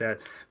something like that.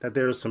 That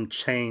there's some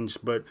change,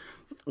 but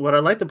what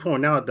I'd like to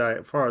point out, that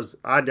as far as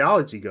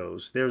ideology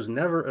goes, there's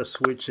never a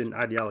switch in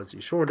ideology.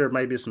 Sure, there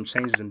might be some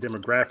changes in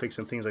demographics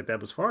and things like that,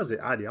 but as far as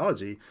the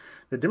ideology,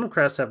 the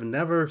Democrats have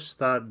never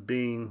stopped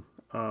being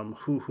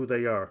who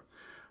they are.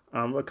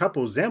 A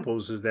couple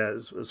examples is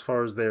that as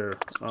far as their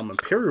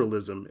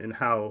imperialism and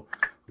how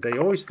they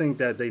always think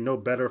that they know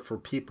better for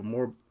people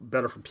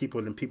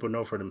than people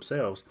know for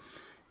themselves.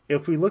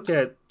 If we look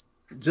at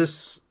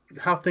just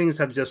how things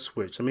have just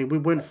switched, I mean, we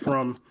went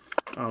from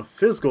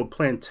physical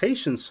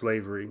plantation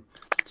slavery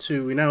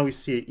to now we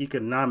see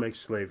economic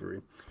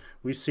slavery.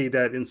 We see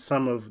that in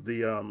some of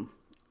the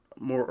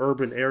more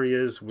urban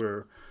areas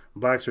where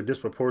Blacks are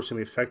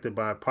disproportionately affected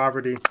by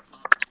poverty.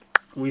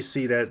 We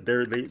see that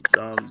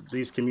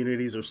these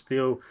communities are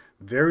still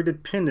very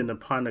dependent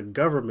upon the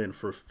government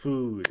for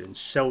food and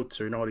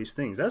shelter and all these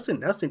things. That's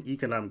an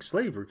economic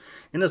slavery,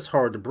 and it's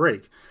hard to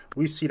break.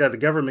 We see that the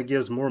government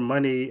gives more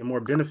money and more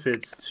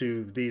benefits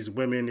to these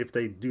women if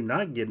they do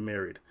not get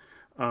married.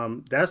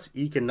 That's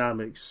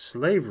economic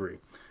slavery.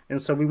 And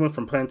so we went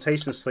from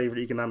plantation slavery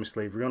to economic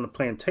slavery. On the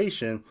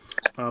plantation,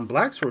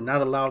 Blacks were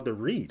not allowed to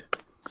read.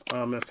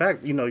 In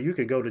fact, you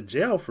could go to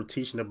jail for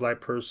teaching a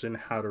Black person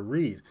how to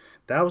read.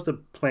 That was the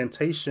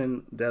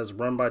plantation that's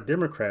run by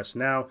Democrats.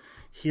 Now,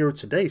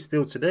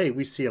 still today,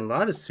 we see in a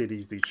lot of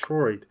cities,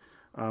 Detroit,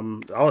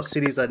 All the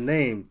cities I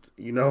named,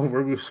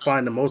 where we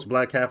find the most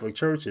Black Catholic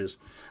churches,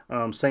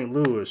 St.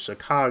 Louis,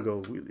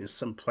 Chicago,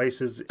 some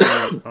places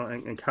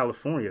in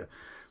California.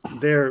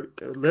 Their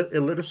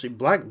illiteracy,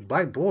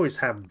 black boys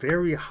have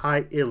very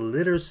high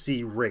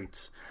illiteracy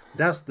rates.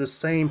 That's the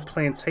same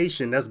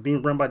plantation that's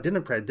being run by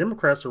Democrats.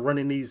 Democrats are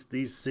running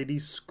these city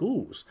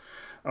schools.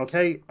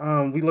 Okay,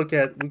 we look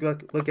at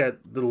the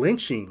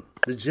lynching,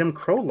 the Jim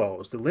Crow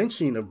laws, the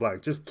lynching of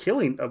blacks, just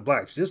killing of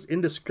blacks, just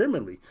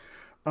indiscriminately,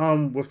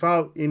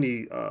 without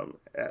any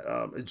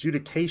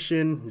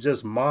adjudication,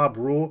 just mob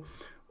rule.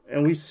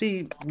 And we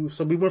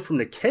went from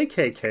the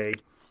KKK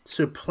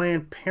to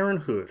Planned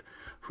Parenthood,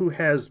 who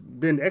has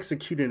been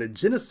executing a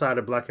genocide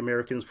of Black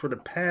Americans for the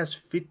past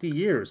 50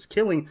 years,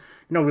 killing,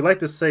 we like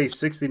to say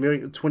 60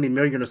 million, 20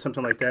 million or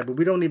something like that, but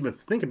we don't even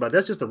think about,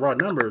 that's just the raw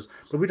numbers,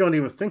 but we don't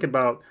even think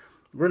about,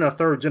 we're in our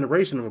third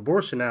generation of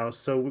abortion now,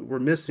 so we're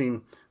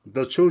missing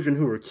the children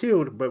who were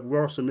killed, but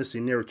we're also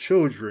missing their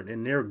children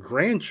and their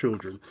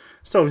grandchildren.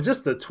 So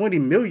just the 20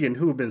 million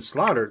who have been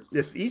slaughtered,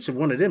 if each of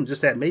one of them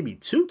just had maybe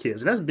 2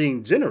 kids, and that's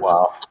being generous,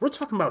 wow, we're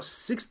talking about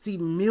 60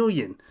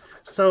 million.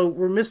 So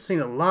we're missing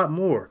a lot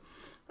more.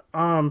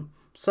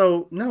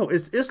 So no,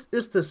 it's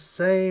the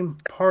same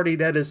party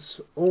that has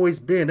always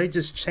been. They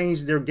just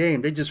changed their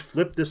game. They just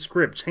flipped the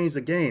script, changed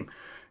the game,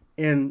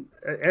 and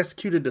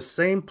executed the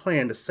same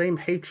plan, the same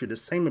hatred, the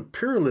same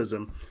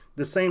imperialism,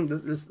 the same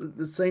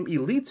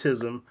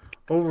elitism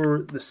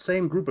over the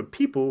same group of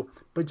people,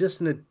 but just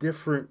in a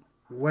different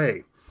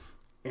way.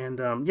 And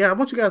I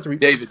want you guys to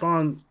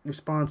respond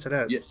to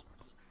that.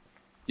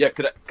 Yeah.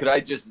 Could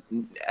I just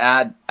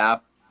add a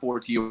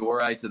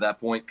fortiori to that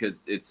point,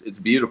 because it's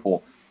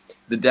beautiful.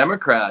 The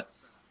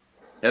Democrats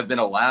have been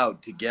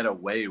allowed to get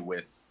away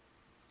with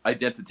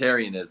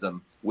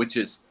identitarianism, which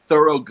is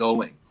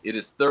thoroughgoing. It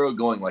is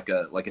thoroughgoing like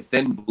a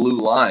thin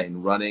blue line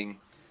running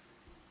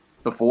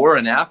before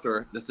and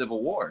after the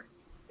Civil War.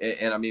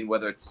 And I mean,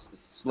 whether it's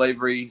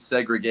slavery,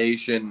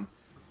 segregation,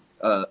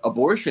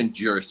 abortion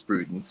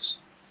jurisprudence.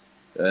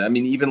 I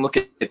mean, even look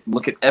at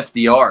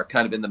FDR,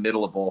 kind of in the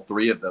middle of all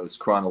three of those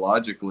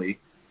chronologically.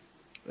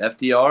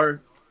 FDR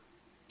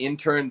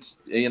interned,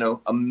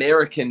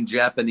 American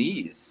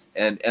Japanese,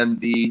 and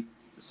the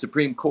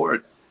Supreme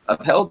Court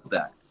upheld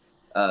that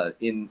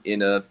in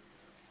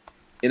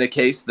a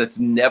case that's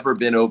never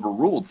been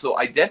overruled. So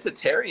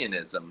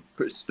identitarianism,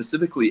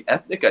 specifically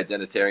ethnic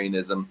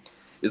identitarianism,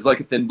 is like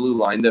a thin blue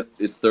line that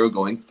is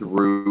thoroughgoing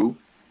through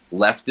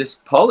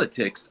leftist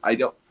politics. I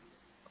guess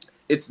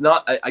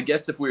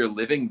if we were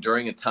living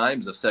during a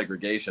times of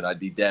segregation, I'd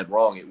be dead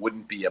wrong. It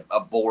wouldn't be a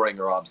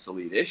boring or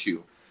obsolete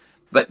issue.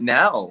 But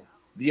now,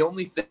 the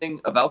only thing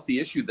about the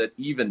issue that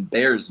even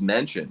bears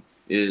mention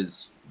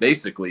is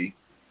basically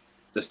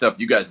the stuff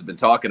you guys have been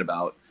talking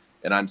about,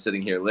 and I'm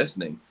sitting here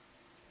listening,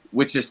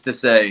 which is to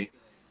say,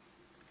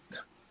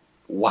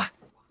 why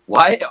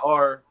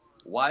are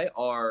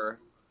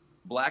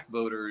Black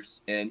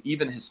voters and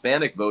even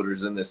Hispanic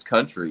voters in this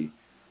country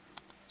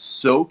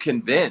so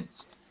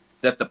convinced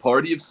that the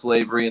party of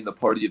slavery and the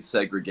party of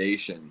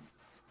segregation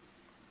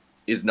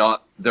is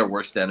not their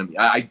worst enemy?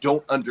 I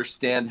don't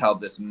understand how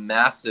this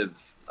massive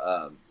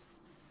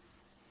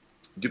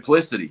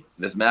duplicity,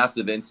 this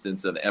massive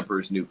instance of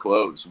Emperor's New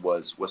Clothes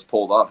was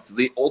pulled off. It's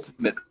the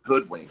ultimate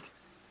hoodwink,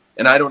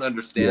 and I don't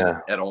understand it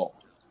at all.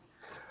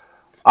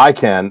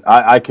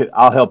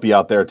 I'll help you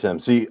out there, Tim.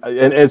 See,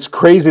 and it's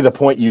crazy the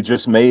point you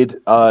just made,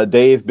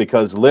 Dave,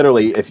 because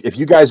literally, if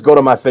you guys go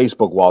to my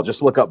Facebook wall,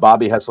 just look up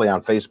Bobby Hesley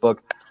on Facebook.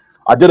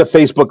 I did a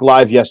Facebook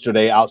Live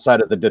yesterday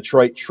outside of the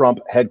Detroit Trump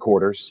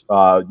headquarters.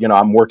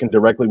 I'm working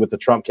directly with the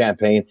Trump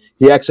campaign.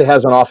 He actually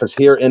has an office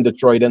here in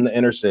Detroit in the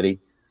inner city.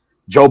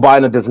 Joe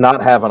Biden does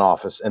not have an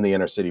office in the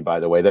inner city, by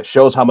the way. That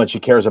shows how much he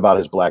cares about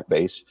his black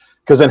base.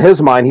 Because in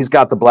his mind, he's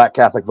got the Black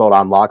Catholic vote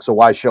on lock, so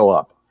why show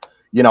up?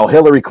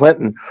 Hillary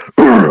Clinton,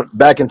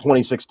 back in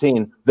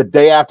 2016, the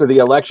day after the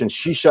election,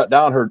 she shut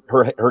down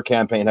her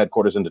campaign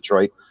headquarters in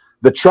Detroit.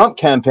 The Trump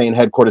campaign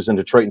headquarters in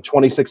Detroit in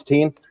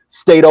 2016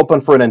 stayed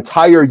open for an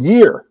entire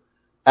year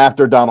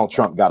after Donald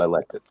Trump got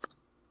elected.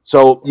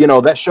 So,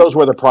 that shows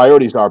where the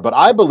priorities are. But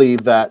I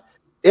believe that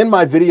in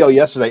my video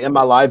yesterday, in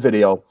my live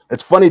video,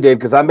 it's funny, Dave,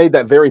 because I made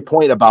that very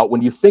point about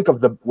when you think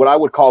of what I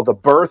would call the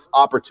birth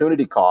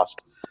opportunity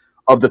cost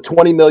of the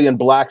 20 million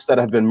blacks that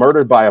have been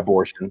murdered by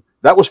abortion.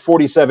 That was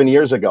 47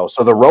 years ago.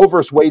 So the Roe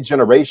versus Wade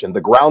generation,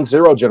 the ground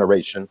zero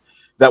generation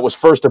that was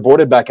first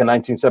aborted back in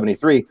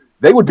 1973,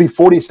 they would be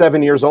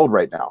 47 years old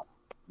right now.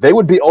 They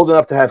would be old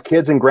enough to have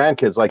kids and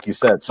grandkids, like you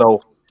said.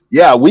 So,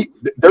 yeah,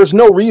 there's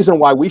no reason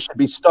why we should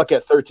be stuck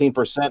at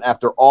 13%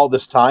 after all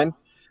this time.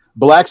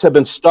 Blacks have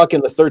been stuck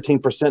in the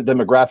 13%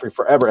 demographic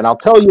forever, and I'll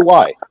tell you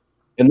why.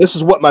 And this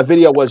is what my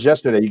video was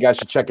yesterday. You guys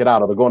should check it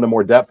out. I'll go into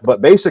more depth.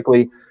 But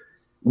basically,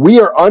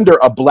 we are under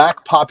a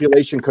black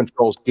population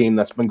control scheme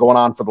that's been going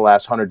on for the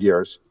last 100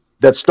 years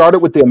that started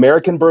with the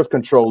American Birth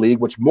Control League,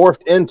 which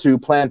morphed into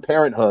Planned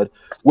Parenthood,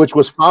 which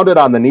was founded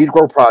on the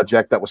Negro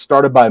Project that was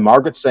started by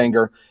Margaret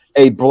Sanger,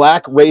 a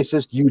black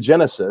racist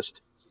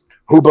eugenicist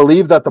who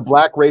believed that the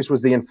black race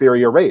was the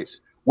inferior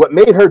race. What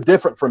made her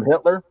different from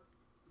Hitler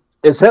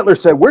is Hitler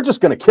said, we're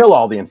just going to kill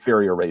all the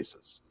inferior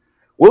races.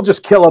 We'll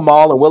just kill them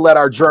all and we'll let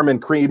our German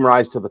cream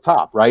rise to the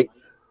top, right?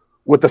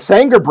 What the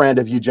Sanger brand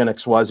of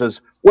eugenics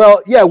was,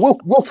 well, yeah,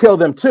 we'll kill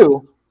them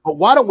too, but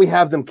why don't we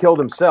have them kill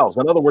themselves?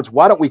 In other words,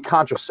 why don't we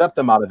contracept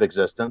them out of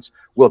existence?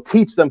 We'll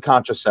teach them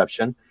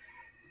contraception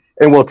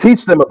and we'll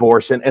teach them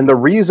abortion. And the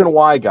reason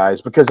why,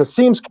 guys, because it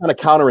seems kind of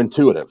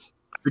counterintuitive,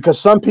 because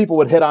some people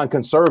would hit on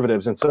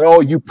conservatives and say,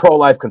 oh, you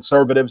pro-life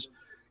conservatives,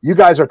 you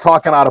guys are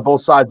talking out of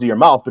both sides of your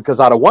mouth, because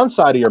out of one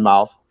side of your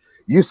mouth,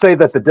 you say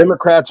that the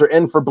Democrats are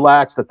in for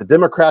blacks, that the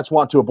Democrats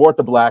want to abort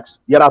the blacks,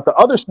 yet out the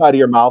other side of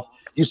your mouth,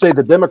 you say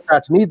the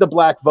Democrats need the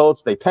black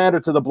votes, they pander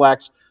to the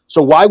blacks.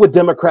 So why would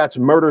Democrats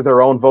murder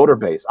their own voter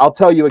base? I'll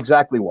tell you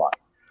exactly why.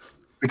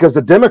 Because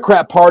the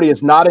Democrat Party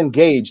is not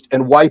engaged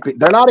in wiping.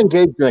 They're not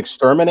engaged in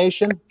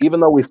extermination, even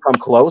though we've come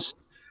close.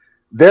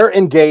 They're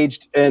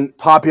engaged in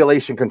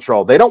population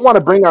control. They don't want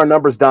to bring our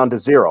numbers down to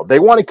zero. They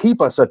want to keep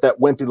us at that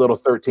wimpy little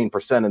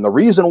 13%. And the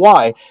reason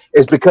why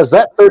is because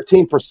that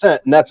 13%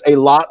 nets a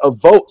lot of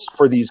votes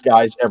for these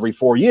guys every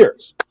 4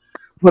 years.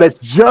 But it's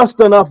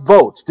just enough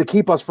votes to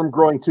keep us from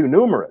growing too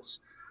numerous.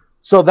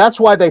 So that's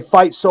why they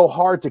fight so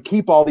hard to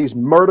keep all these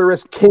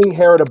murderous King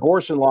Herod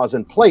abortion laws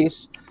in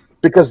place,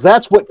 because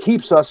that's what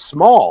keeps us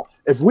small.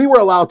 If we were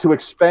allowed to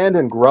expand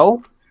and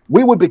grow,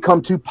 we would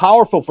become too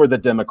powerful for the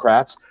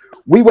Democrats.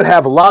 We would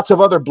have lots of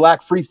other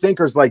black free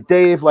thinkers like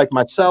Dave, like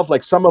myself,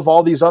 like some of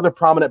all these other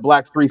prominent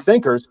black free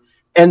thinkers,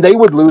 and they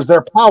would lose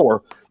their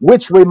power,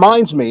 which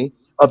reminds me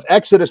of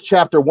Exodus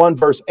chapter 1,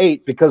 verse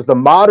 8, because the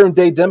modern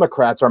day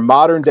Democrats are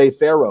modern day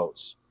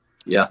pharaohs.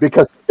 Yeah.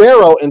 Because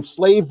Pharaoh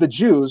enslaved the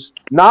Jews,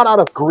 not out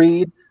of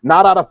greed,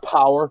 not out of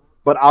power,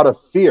 but out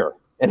of fear.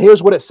 And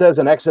here's what it says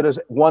in Exodus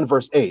 1,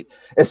 verse 8.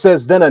 It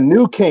says, then a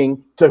new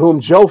king to whom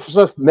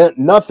Joseph meant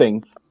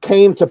nothing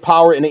came to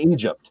power in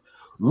Egypt.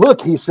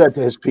 Look, he said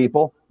to his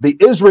people, the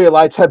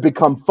Israelites have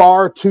become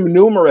far too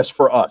numerous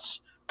for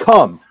us.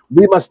 Come,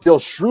 we must deal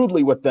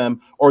shrewdly with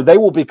them, or they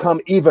will become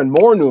even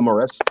more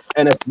numerous.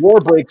 And if war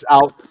breaks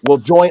out, we'll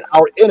join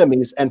our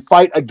enemies and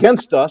fight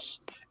against us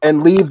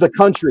and leave the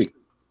country.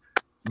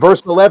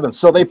 Verse 11,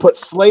 so they put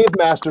slave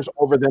masters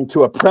over them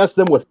to oppress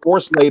them with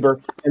forced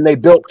labor, and they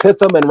built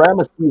Pithom and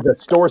Ramesses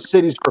as store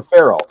cities for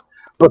Pharaoh.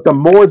 But the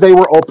more they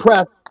were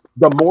oppressed,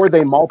 the more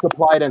they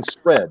multiplied and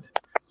spread.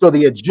 So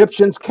the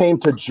Egyptians came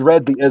to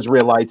dread the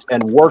Israelites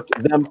and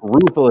worked them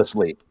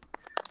ruthlessly.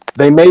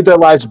 They made their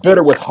lives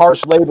bitter with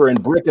harsh labor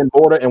in brick and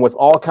mortar and with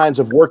all kinds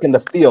of work in the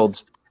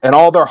fields. And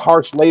all their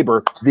harsh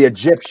labor, the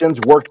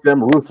Egyptians worked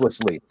them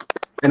ruthlessly.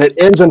 And it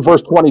ends in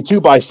verse 22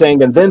 by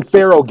saying, and then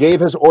Pharaoh gave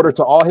his order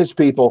to all his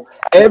people,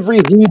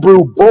 every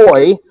Hebrew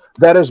boy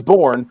that is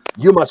born,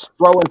 you must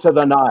throw into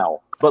the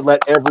Nile, but let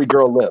every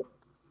girl live.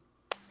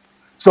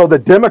 So the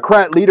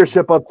Democrat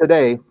leadership of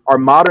today are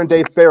modern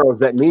day pharaohs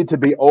that need to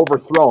be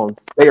overthrown.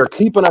 They are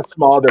keeping us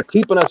small. They're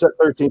keeping us at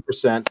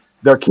 13%.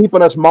 They're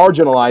keeping us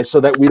marginalized so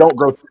that we don't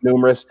grow too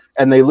numerous,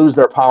 and they lose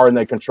their power and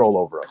they control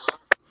over us.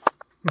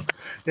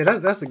 Yeah,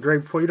 that's a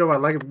great point. You know what I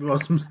like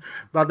most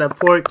about that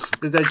point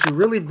is that you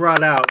really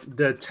brought out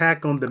the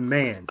attack on the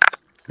man,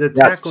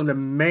 on the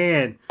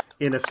man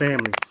in the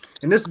family.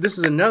 And this is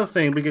another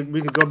thing we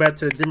could go back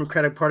to the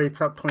Democratic Party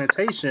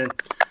plantation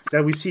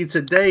that we see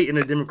today in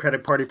the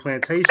Democratic Party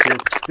plantation.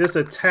 This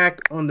attack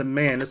on the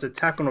man, this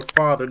attack on the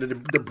father,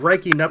 the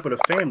breaking up of the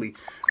family,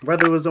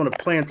 whether it was on a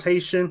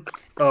plantation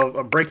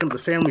of breaking up the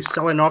family,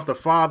 selling off the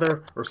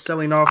father or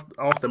selling off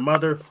the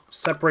mother,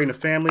 separating the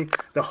family,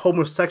 the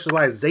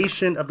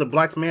homosexualization of the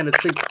black man that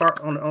took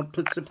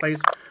place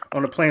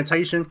on the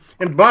plantation.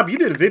 And Bob, you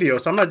did a video,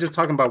 so I'm not just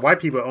talking about white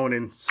people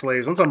owning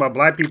slaves. I'm talking about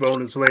black people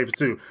owning slaves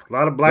too. A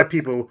lot of black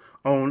people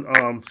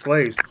own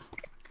slaves.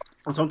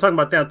 And so I'm talking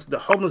about that, the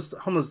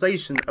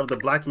homogenization of the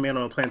black man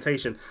on a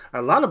plantation.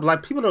 A lot of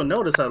black people don't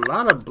notice a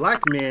lot of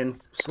black men,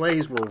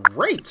 slaves, were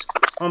raped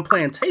on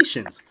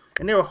plantations,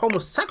 and they were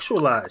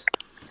homosexualized.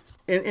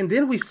 And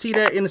then we see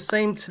that in the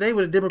same today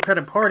with the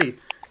Democratic Party,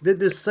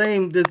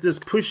 this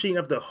pushing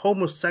of the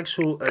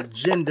homosexual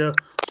agenda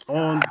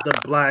on the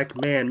black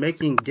man,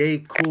 making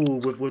gay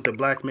cool with the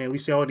black man. We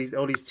see all these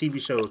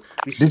TV shows.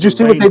 Did you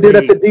see what they did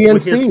at the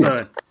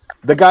DNC?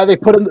 The guy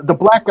the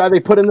black guy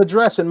they put in the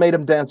dress and made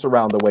him dance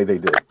around the way they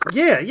did.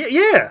 Yeah.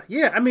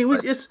 I mean, we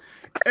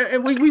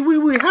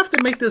have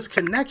to make this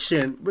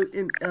connection.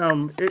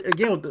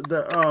 Again, with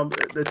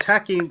the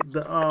attacking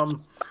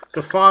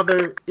the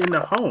father in the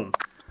home.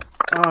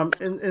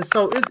 And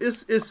so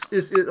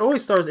it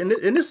always starts. And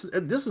this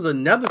is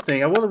another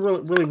thing I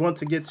really want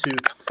to get to.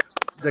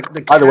 The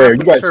By the way, are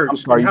you guys? Church, I'm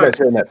sorry, you guys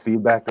hearing that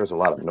feedback? There's a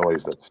lot of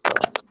noise.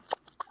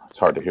 It's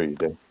hard to hear you,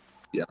 Dave.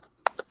 Yeah.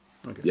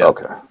 Okay. Yeah.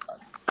 Okay.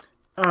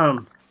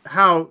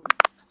 How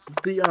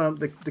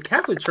the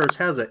Catholic Church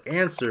has an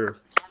answer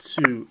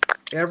to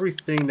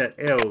everything that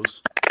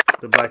ails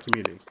the black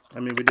community. I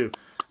mean, we do.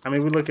 I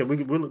mean,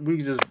 we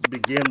just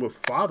begin with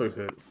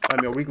fatherhood.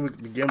 I mean, we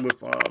begin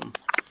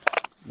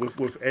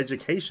with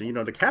education. You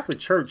know, the Catholic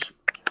Church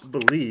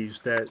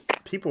believes that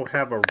people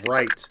have a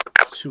right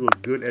to a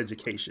good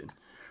education.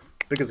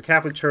 because the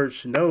Catholic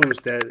Church knows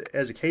that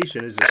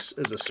education is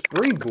a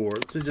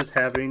springboard to just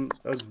having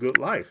a good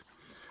life.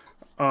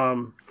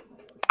 And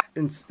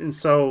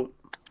so,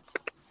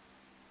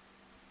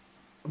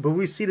 but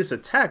we see this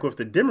attack with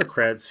the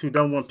Democrats who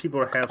don't want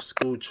people to have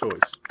school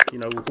choice. You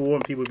know, who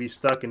want people to be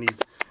stuck in these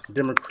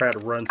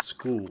Democrat-run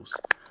schools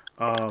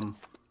and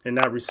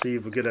not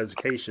receive a good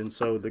education.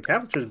 So the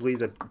Catholic Church believes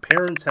that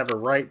parents have a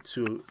right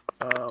to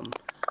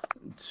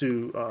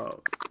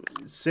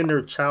send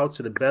their child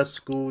to the best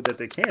school that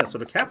they can. So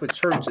the Catholic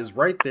Church is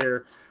right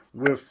there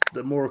with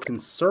the more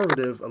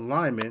conservative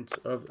alignment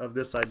of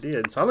this idea.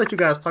 And so I'll let you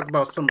guys talk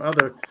about some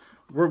other.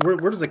 Where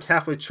does the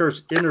Catholic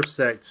Church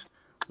intersect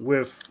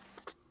with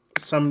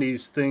some of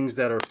these things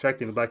that are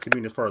affecting the Black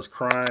community as far as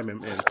crime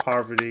and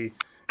poverty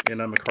and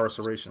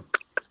incarceration?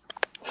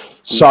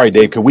 Sorry,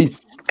 Dave.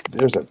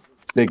 There's a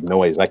big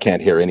noise. I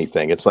can't hear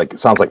anything. It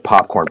sounds like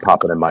popcorn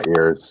popping in my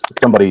ears.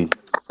 Somebody. Is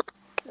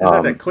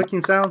that that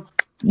clicking sound?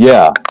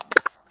 Yeah.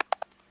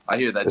 I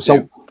hear that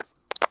too.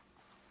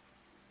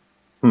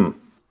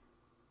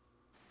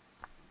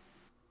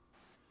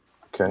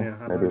 Okay, yeah,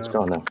 maybe it's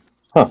gone now.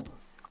 Huh.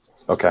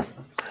 Okay.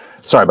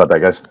 Sorry about that,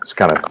 guys. It's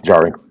kind of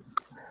jarring.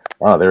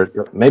 Oh,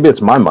 maybe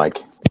it's my mic.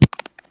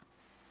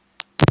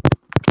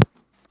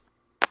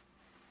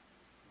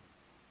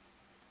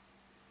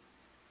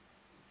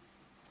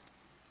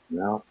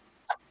 No.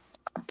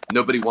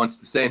 Nobody wants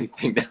to say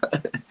anything now.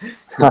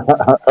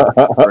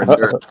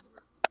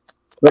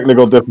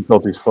 Technical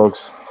difficulties,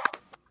 folks.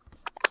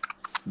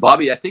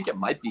 Bobby, I think it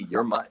might be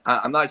your mic.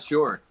 I'm not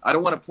sure. I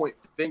don't want to point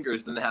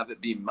fingers and have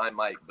it be my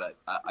mic, but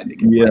I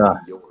think it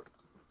might be yours.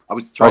 I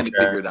was trying to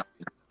figure it out.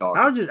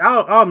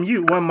 I'll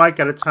mute one mic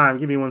at a time.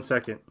 Give me 1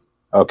 second.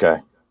 Okay.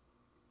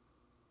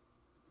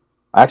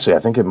 Actually, I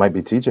think it might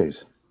be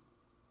TJ's.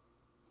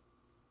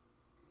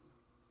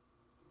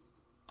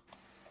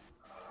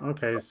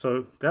 Okay,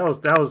 so that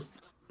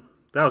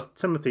was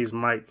Timothy's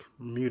mic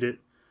muted.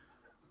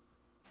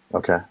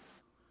 Okay.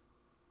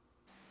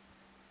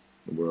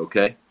 We're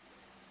okay.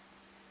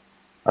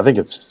 I think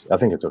it's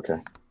okay.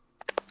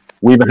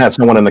 We even had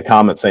someone in the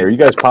comments saying, "Are you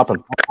guys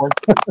popping popcorn?"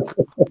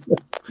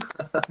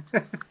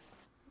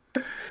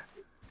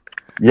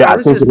 Yeah,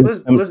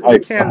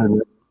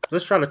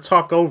 let's try to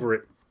talk over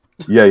it.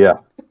 Yeah.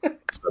 Sorry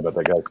about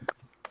that, guys.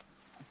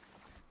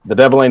 The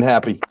devil ain't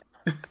happy.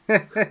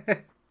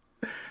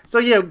 So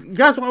yeah,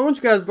 guys, I want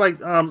you guys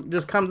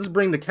just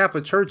bring the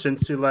Catholic Church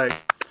into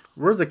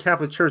where's the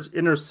Catholic Church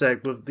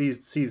intersect with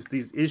these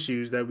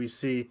issues that we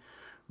see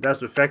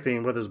that's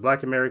affecting whether it's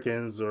Black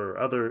Americans or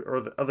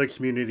the other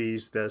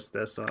communities that's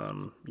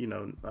living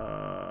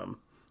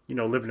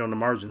on the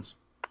margins.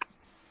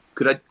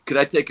 Could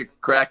I take a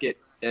crack at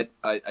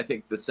I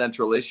think the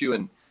central issue,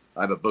 and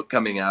I have a book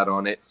coming out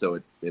on it,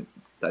 so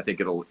I think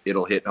it'll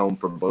hit home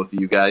for both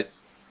of you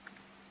guys.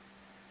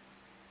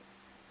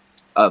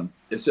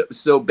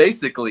 So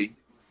basically,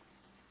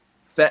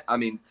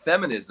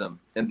 feminism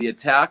and the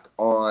attack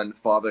on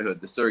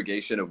fatherhood, the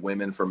surrogation of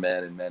women for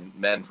men and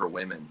men for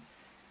women,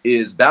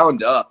 is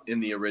bound up in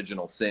the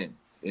original sin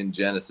in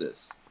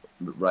Genesis,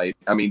 right?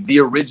 I mean, the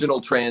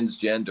original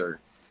transgender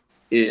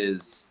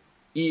is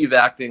Eve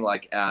acting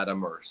like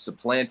Adam or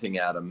supplanting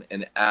Adam,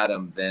 and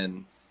Adam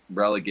then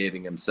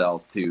relegating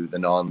himself to the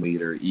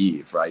non-leader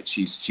Eve, right?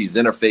 She's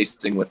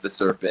interfacing with the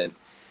serpent.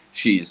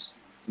 She's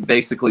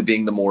basically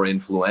being the more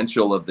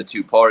influential of the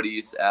two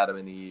parties, Adam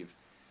and Eve.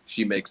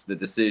 She makes the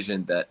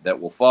decision that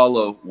will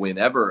follow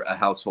whenever a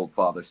household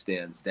father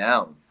stands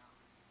down.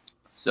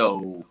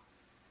 So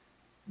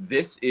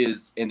this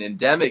is an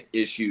endemic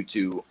issue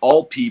to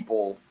all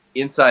people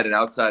inside and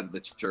outside of the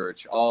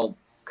church, all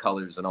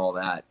colors and all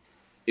that.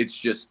 It's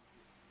just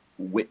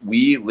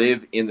we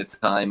live in the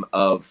time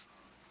of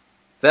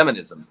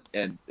feminism.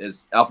 And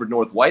as Alfred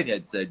North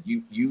Whitehead said,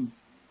 you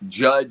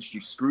judge,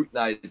 you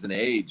scrutinize an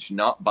age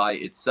not by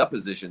its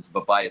suppositions,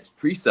 but by its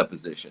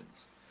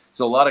presuppositions.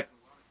 So a lot of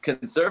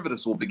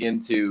conservatives will begin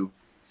to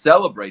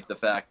celebrate the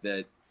fact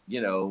that,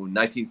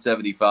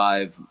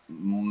 1975,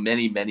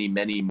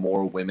 many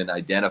more women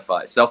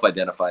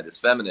self-identified as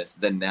feminists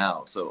than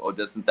now. So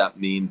doesn't that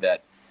mean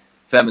that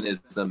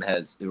feminism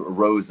has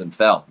rose and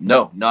fell?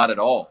 No, not at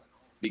all,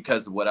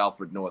 because of what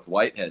Alfred North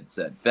Whitehead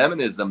said.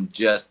 Feminism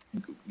just,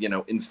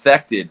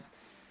 infected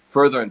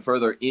further and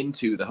further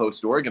into the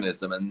host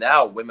organism, and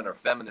now women are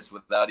feminists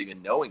without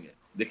even knowing it.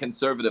 The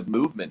conservative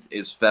movement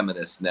is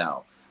feminist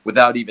now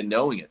without even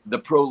knowing it. The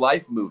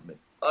pro-life movement,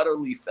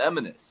 utterly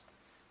feminist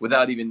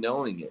without even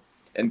knowing it.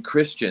 And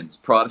Christians,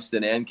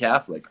 Protestant and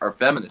Catholic, are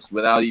feminists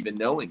without even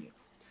knowing it.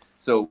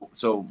 So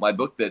my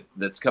book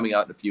that's coming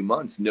out in a few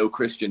months, No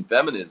Christian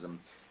Feminism,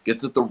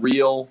 gets at the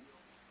real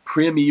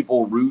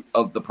primeval root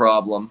of the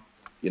problem.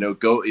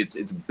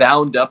 It's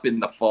bound up in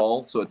the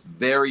fall, so it's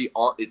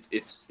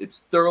it's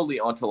thoroughly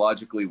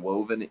ontologically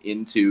woven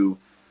into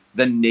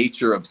the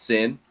nature of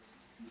sin,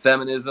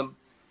 feminism,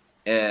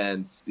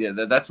 and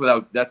that's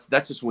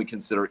just when we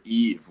consider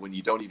Eve, when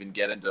you don't even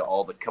get into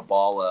all the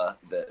Kabbalah,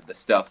 the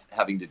stuff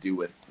having to do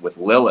with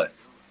Lilith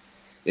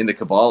in the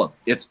Kabbalah.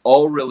 It's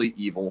all really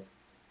evil,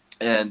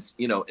 And,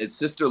 his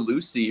sister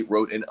Lucy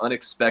wrote an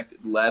unexpected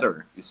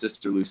letter, his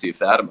sister Lucy of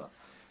Fatima,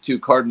 to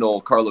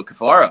Cardinal Carlo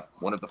Caffarra,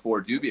 one of the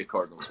 4 Dubia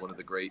cardinals, one of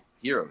the great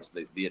heroes,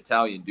 the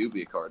Italian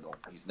Dubia cardinal.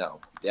 He's now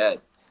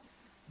dead.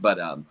 But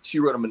she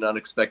wrote him an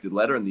unexpected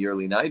letter in the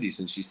early 90s,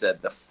 and she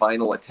said the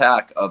final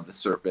attack of the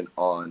serpent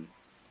on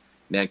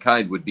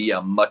mankind would be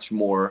a much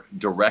more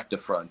direct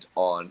affront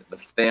on the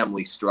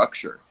family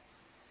structure.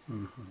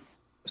 Mm-hmm.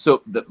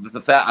 So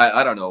the fact,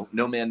 I don't know,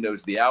 no man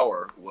knows the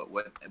hour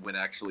when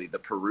actually the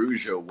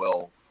Perugia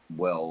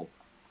will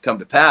come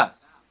to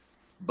pass.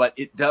 But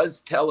it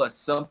does tell us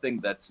something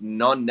that's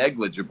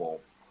non-negligible,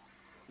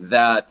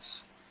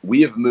 that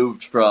we have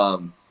moved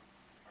from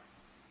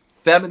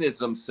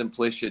feminism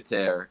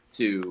simpliciter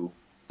to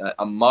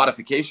a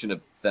modification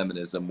of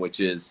feminism, which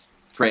is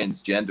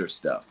transgender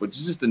stuff, which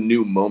is just a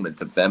new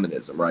moment of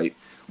feminism, right?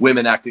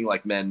 Women acting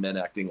like men, men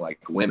acting like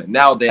women.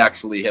 Now they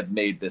actually have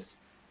made this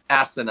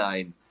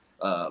asinine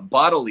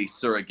bodily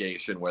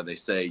surrogation where they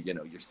say,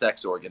 your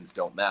sex organs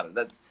don't matter.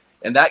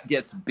 That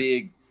gets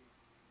big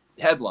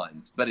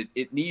headlines, but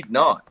it need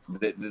not.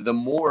 The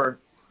more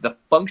the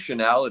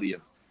functionality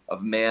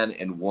of man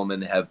and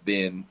woman have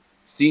been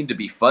seen to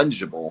be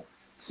fungible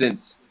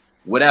since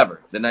whatever,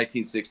 the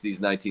 1960s,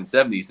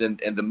 1970s,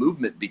 and the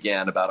movement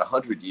began about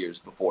 100 years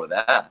before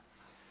that.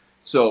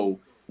 So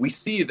we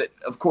see that,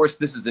 of course,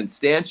 this is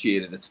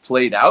instantiated. It's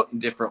played out in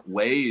different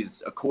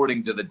ways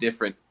according to the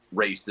different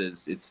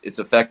races. It's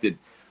affected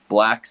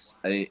blacks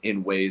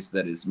in ways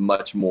that is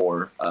much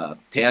more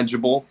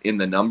tangible in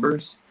the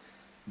numbers,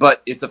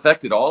 but it's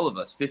affected all of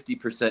us.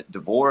 50%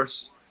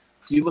 divorce.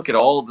 If you look at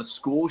all the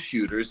school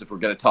shooters, if we're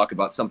going to talk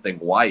about something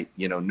white,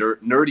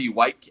 nerdy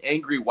white,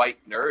 angry white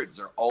nerds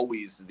are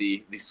always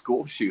the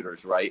school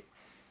shooters, right?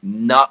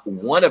 Not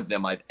one of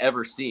them I've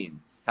ever seen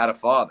had a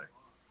father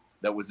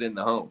that was in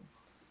the home.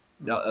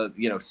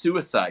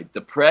 Suicide,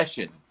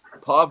 depression,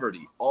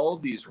 poverty, all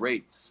these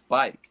rates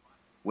spike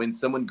when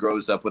someone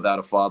grows up without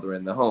a father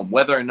in the home,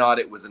 whether or not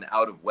it was an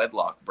out of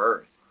wedlock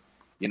birth.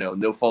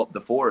 No fault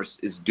divorce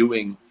is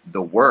doing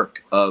the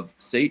work of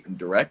Satan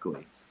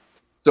directly.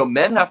 So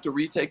men have to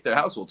retake their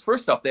households.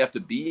 First off, they have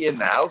to be in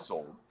the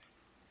household,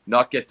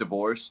 not get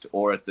divorced,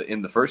 or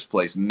in the first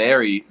place,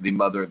 marry the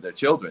mother of their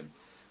children.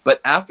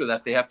 But after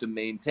that, they have to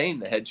maintain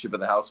the headship of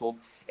the household.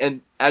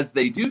 And as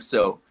they do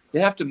so, they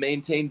have to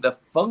maintain the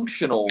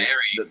functioning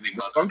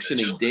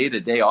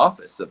day-to-day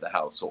office of the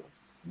household.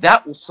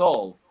 That will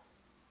solve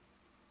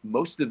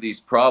most of these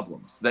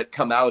problems that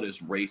come out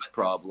as race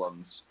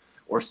problems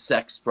or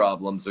sex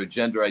problems or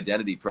gender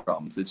identity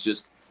problems. It's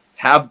just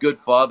have good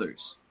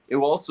fathers. It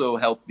will also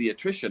help the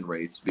attrition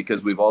rates,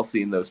 because we've all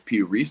seen those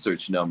Pew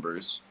Research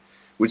numbers,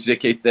 which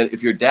indicate that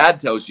if your dad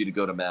tells you to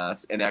go to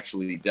mass and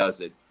actually does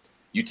it,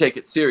 you take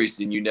it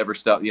seriously and you never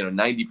stop.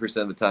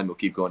 90% of the time you'll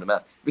keep going to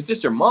mass. If it's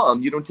just your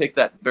mom, you don't take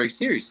that very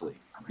seriously.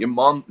 Your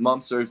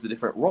mom serves a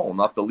different role,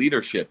 not the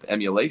leadership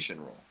emulation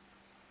role.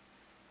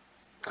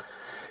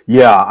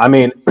 Yeah, I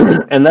mean,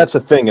 and that's the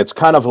thing. It's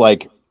kind of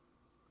like,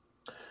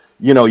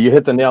 you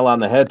hit the nail on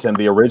the head, Tim,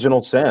 the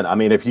original sin. I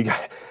mean, if you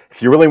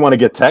really want to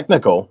get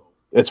technical,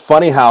 it's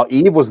funny how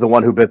Eve was the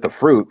one who bit the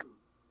fruit.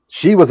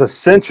 She was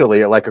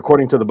essentially, like,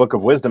 according to the Book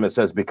of Wisdom, it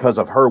says, because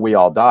of her, we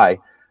all die.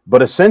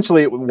 But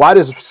essentially, why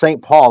does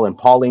St. Paul in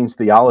Pauline's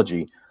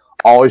theology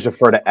always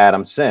refer to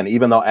Adam's sin,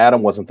 even though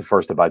Adam wasn't the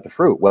first to bite the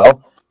fruit?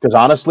 Well, because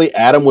honestly,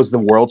 Adam was the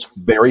world's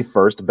very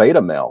first beta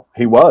male.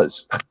 He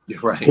was.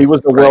 Right. He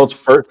was the world's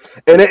first.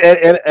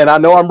 And I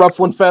know I'm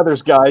ruffling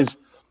feathers, guys,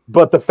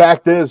 but the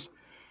fact is,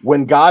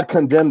 when God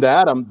condemned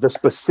Adam, the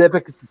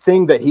specific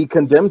thing that he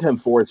condemned him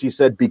for is he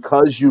said,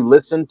 because you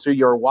listened to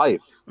your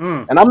wife.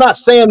 And I'm not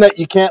saying that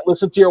you can't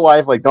listen to your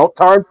wife. Like, don't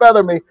tar and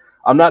feather me.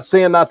 I'm not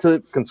saying not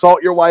to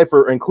consult your wife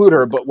or include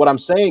her. But what I'm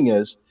saying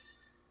is,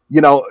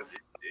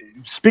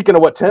 speaking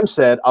of what Tim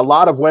said, a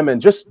lot of women,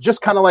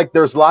 just kind of like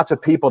there's lots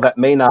of people that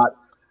may not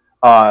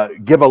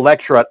give a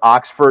lecture at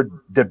Oxford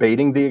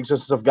debating the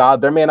existence of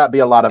God. There may not be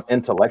a lot of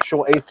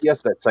intellectual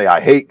atheists that say, I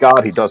hate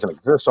God, he doesn't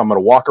exist, so I'm going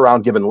to walk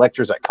around giving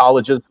lectures at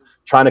colleges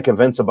trying to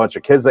convince a bunch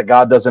of kids that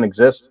God doesn't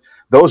exist.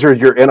 Those are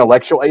your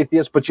intellectual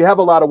atheists, but you have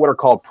a lot of what are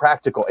called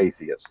practical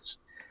atheists.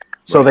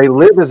 So they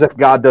live as if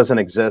God doesn't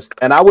exist,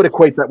 and I would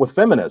equate that with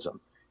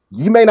feminism.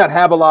 You may not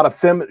have a lot of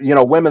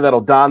women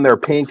that'll don their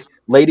pink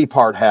lady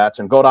part hats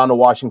and go down to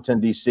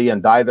Washington, D.C.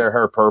 and dye their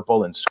hair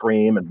purple and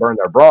scream and burn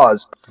their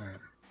bras. Right.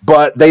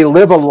 But they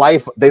live a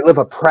life, they live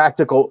a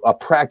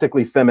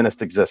practically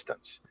feminist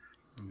existence.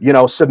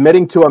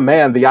 Submitting to a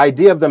man, the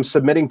idea of them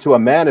submitting to a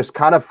man is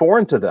kind of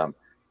foreign to them.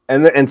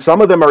 And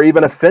some of them are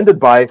even offended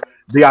by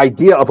the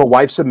idea of a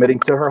wife submitting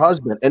to her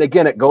husband. And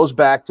again, it goes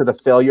back to the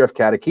failure of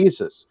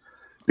catechesis.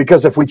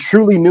 Because if we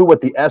truly knew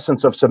what the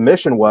essence of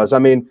submission was, I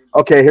mean,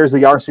 okay, here's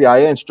the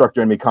RCIA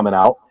instructor in me coming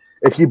out.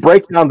 If you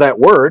break down that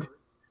word,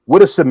 what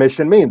does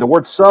submission mean? The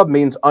word sub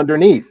means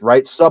underneath,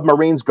 right?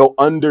 Submarines go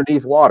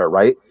underneath water,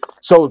 right?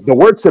 So the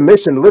word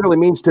submission literally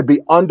means to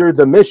be under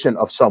the mission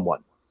of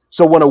someone.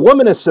 So when a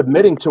woman is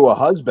submitting to a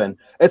husband,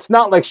 it's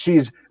not like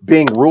she's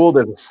being ruled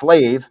as a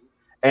slave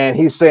and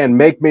he's saying,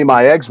 make me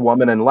my eggs,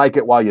 woman, and like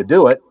it while you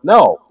do it.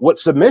 No, what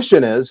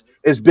submission is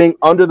being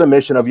under the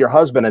mission of your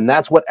husband. And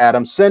that's what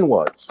Adam's sin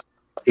was.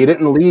 He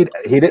didn't lead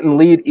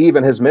Eve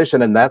in his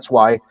mission. And that's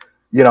why,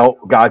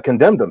 God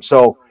condemned him.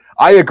 So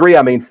I agree.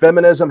 I mean,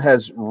 feminism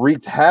has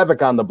wreaked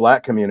havoc on the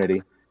Black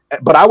community,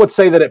 but I would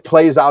say that it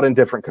plays out in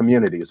different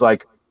communities.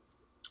 Like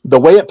the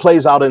way it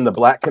plays out in the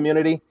Black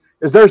community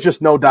is there's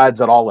just no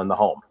dads at all in the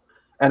home.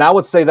 And I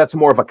would say that's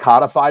more of a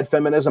codified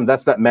feminism.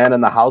 That's that man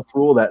in the house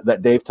rule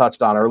that Dave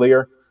touched on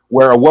earlier,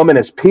 where a woman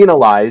is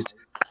penalized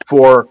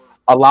for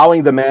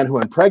allowing the man who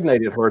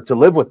impregnated her to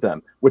live with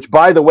them, which,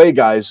 by the way,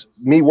 guys,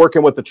 me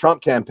working with the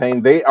Trump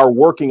campaign, they are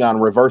working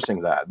on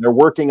reversing that. They're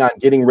working on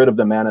getting rid of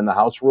the man in the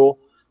house rule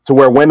to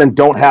where women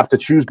don't have to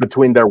choose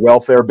between their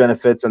welfare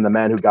benefits and the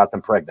man who got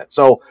them pregnant.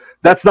 So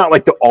that's not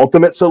like the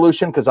ultimate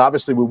solution, because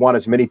obviously we want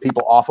as many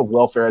people off of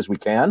welfare as we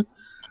can.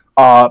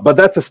 But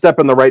that's a step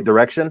in the right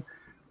direction.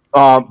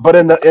 But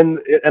in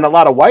a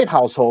lot of white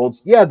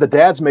households, yeah, the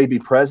dads may be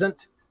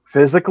present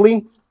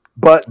physically,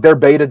 but they're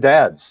beta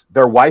dads.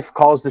 Their wife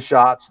calls the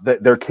shots.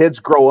 Their kids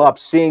grow up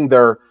seeing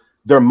their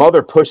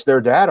mother push their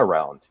dad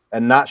around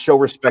and not show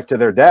respect to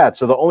their dad.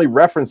 So the only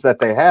reference that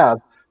they have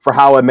for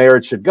how a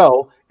marriage should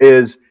go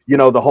is,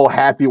 the whole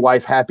happy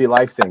wife, happy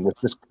life thing, which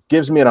just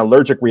gives me an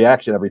allergic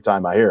reaction every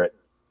time I hear it.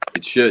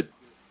 It should.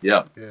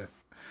 Yeah. Yeah.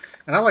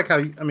 And I like how,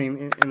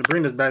 and to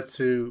bring this back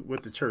to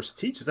what the church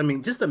teaches,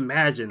 just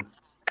imagine,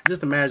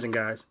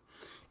 guys,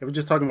 if we're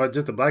just talking about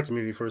just the Black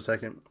community for a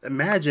second,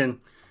 imagine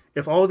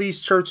if all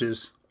these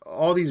churches,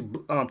 all these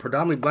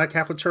predominantly Black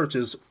Catholic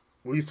churches,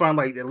 we find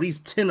like at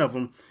least 10 of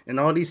them in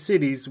all these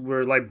cities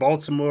where like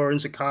Baltimore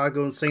and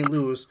Chicago and St.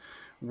 Louis,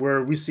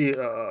 where we see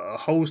a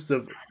host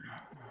of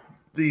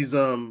these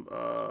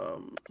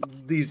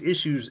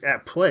issues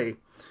at play.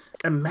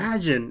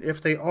 Imagine if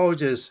they all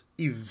just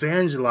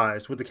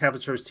evangelize what the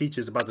Catholic Church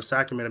teaches about the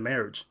sacrament of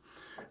marriage,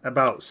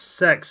 about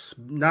sex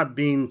not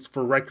being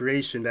for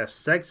recreation, that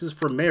sex is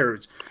for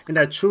marriage, and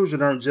that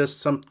children aren't just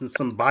some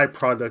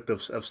byproduct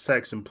of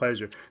sex and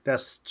pleasure,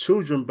 that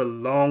children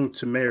belong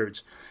to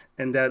marriage,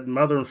 and that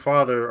mother and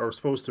father are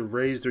supposed to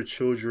raise their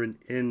children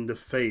in the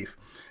faith.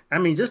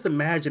 Just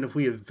imagine if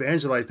we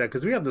evangelize that,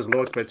 because we have this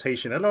low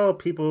expectation that,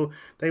 people,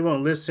 they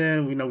won't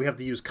listen. We have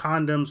to use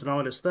condoms and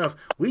all this stuff.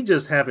 We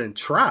just haven't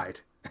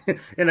tried.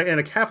 And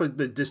a Catholic,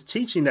 this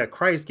teaching that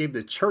Christ gave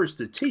the church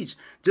to teach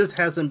just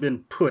hasn't been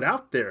put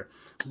out there.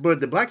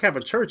 But the Black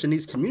Catholic Church in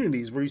these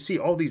communities where you see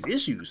all these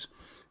issues,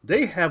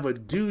 they have a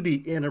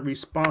duty and a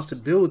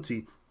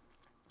responsibility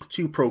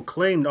to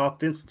proclaim the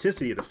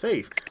authenticity of the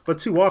faith. But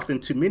too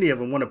often, too many of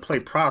them want to play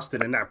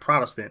Protestant and not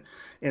Protestant,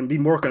 and be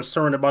more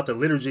concerned about the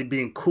liturgy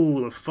being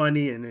cool and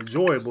funny and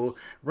enjoyable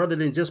rather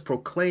than just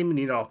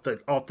proclaiming the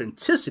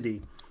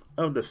authenticity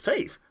of the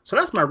faith. So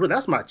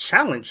that's my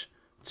challenge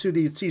to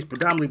these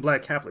predominantly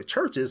Black Catholic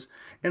churches,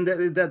 and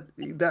that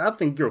I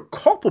think you're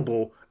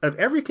culpable of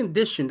every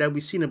condition that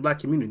we see in the Black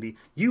community.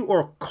 You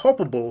are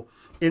culpable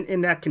in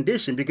that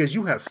condition because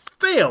you have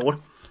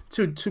failed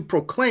to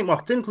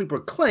authentically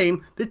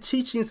proclaim the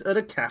teachings of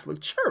the Catholic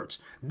Church.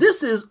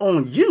 This is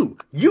on you.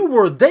 You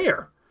were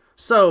there.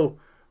 So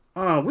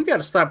we got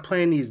to stop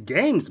playing these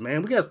games,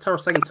 man. We got to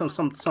start taking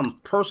some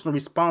personal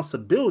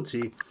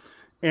responsibility.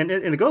 And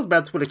it goes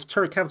back to what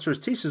the Catholic Church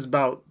teaches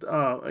about,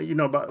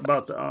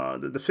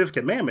 the fifth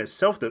commandment,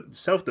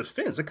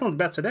 self-defense. It comes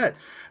back to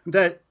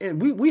that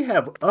we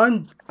have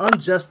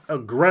unjust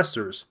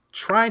aggressors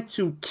trying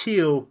to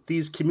kill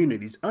these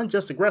communities,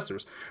 unjust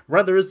aggressors.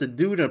 Whether it's the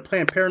dude in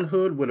Planned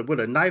Parenthood with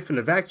a knife and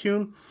a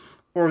vacuum,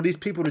 or these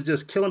people that are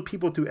just killing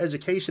people through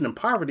education and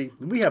poverty.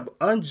 We have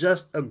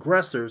unjust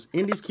aggressors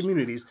in these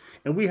communities,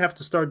 and we have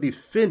to start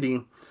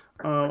defending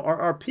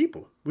our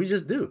people. We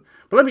just do.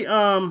 But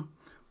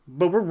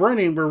we're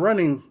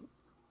running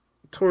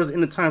towards the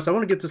end of time, so I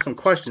want to get to some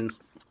questions.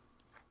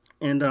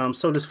 And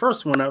so this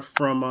first one up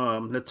from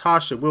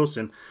Natasha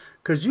Wilson.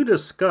 Could you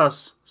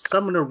discuss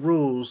some of the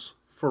rules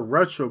for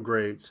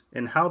retrogrades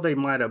and how they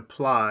might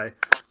apply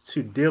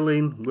to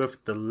dealing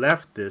with the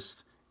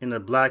leftists in the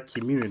Black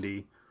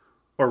community,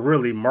 or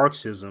really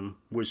Marxism,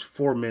 which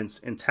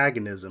foments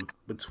antagonism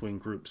between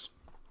groups?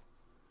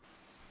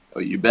 Oh,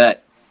 you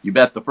bet.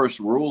 The first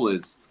rule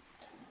is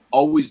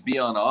always be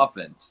on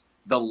offense.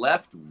 The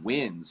left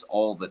wins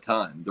all the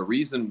time. The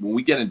reason when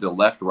we get into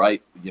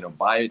left-right,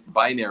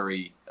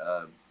 binary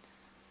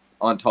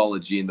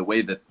ontology and the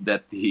way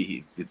that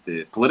the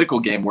political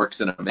game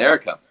works in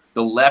America,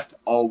 the left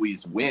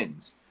always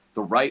wins.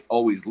 The right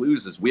always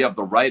loses. We have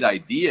the right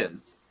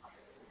ideas,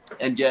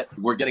 and yet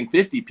we're getting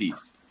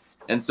 50-pieced.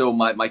 And so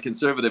my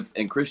conservative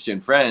and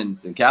Christian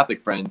friends and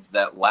Catholic friends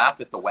that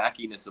laugh at the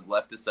wackiness of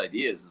leftist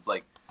ideas is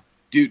like,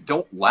 dude,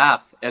 don't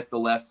laugh at the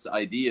left's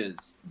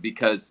ideas,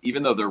 because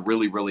even though they're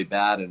really, really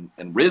bad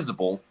and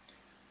risible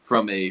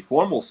from a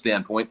formal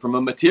standpoint, from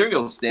a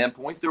material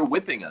standpoint, they're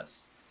whipping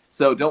us.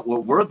 So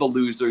we're the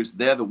losers,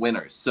 they're the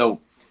winners. So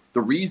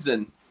the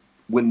reason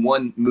when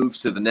one moves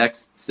to the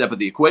next step of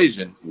the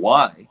equation,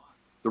 why?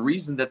 The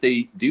reason that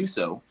they do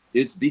so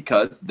is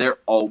because they're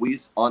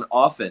always on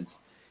offense.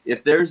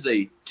 if there's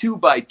a 2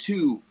 by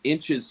 2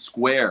 inches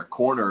square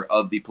corner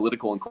of the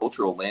political and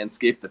cultural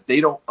landscape that they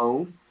don't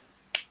own,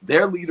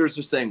 their leaders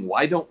are saying,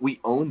 why don't we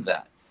own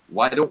that?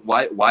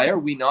 Why are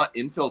we not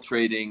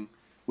infiltrating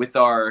with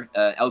our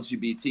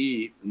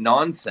LGBT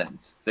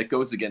nonsense that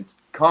goes against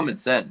common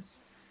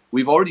sense?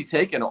 We've already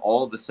taken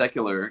all the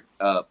secular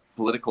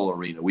political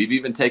arena. We've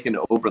even taken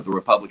over the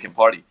Republican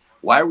Party.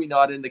 Why are we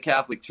not in the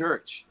Catholic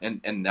Church?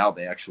 And now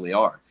they actually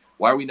are.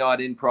 Why are we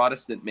not in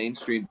Protestant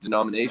mainstream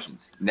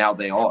denominations? Now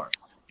they are.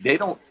 They're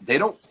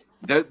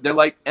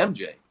like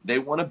MJ. They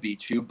want to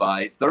beat you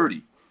by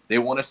 30. They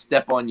want to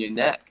step on your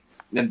neck.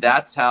 And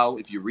that's how,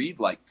 if you read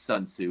like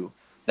Sun Tzu,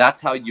 that's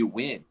how you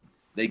win.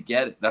 They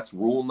get it. That's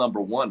rule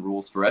number 1,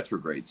 rules for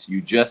retrogrades.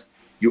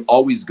 You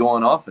always go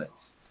on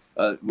offense.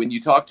 When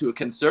you talk to a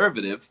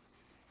conservative,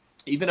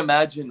 even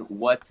imagine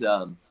what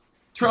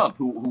Trump,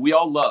 who we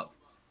all love,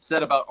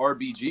 said about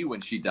RBG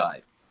when she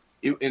died.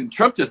 And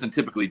Trump doesn't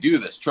typically do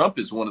this. Trump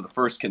is one of the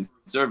first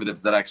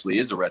conservatives that actually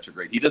is a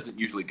retrograde. He doesn't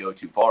usually go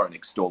too far in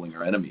extolling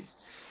our enemies.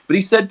 But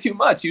he said too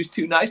much. He was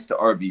too nice to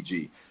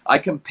RBG. I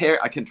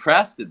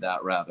contrasted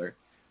that rather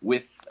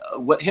with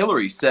what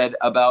Hillary said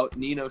about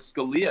Nino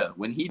Scalia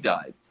when he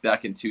died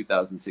back in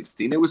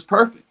 2016. It was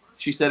perfect.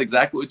 She said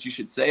exactly what you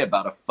should say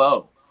about a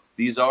foe.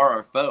 These are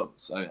our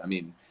foes. I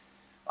mean,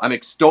 I'm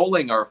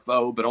extolling our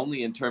foe, but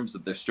only in terms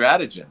of their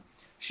stratagem.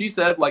 She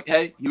said, like,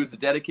 hey, he was a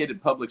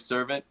dedicated public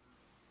servant.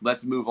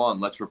 Let's move on.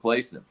 Let's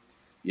replace him.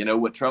 You know,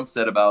 what Trump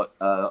said about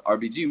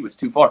RBG was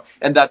too far.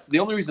 And that's the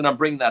only reason I'm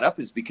bringing that up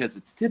is because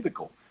it's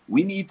typical.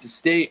 We need to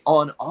stay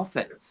on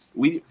offense.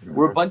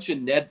 We're a bunch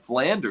of Ned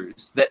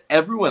Flanders that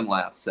everyone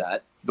laughs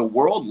at. The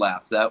world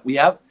laughs at. We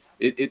have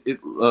it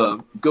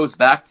goes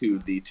back to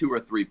the 2 or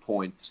 3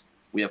 points.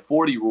 We have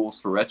 40 rules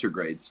for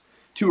retrogrades.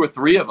 2 or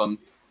 3 of them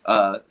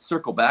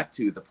circle back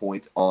to the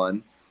point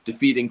on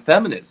defeating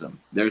feminism.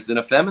 There's an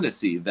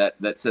effeminacy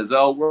that says,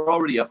 oh, we're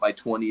already up by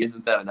 20.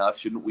 Isn't that enough?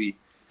 Shouldn't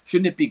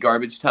it be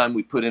garbage time?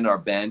 We put in our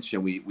bench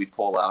and we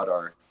pull out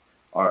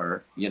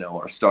our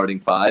starting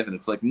 5. And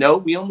it's like, no,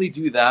 we only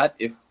do that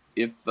if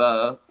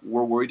we're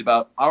worried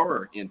about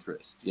our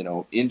interest,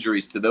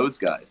 injuries to those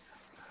guys.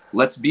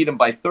 Let's beat them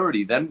by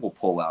 30. Then we'll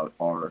pull out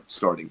our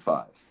starting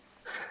 5.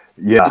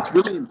 Yeah. It's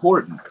really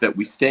important that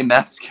we stay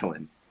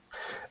masculine.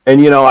 And,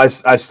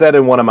 I said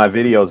in one of my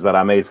videos that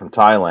I made from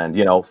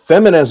Thailand,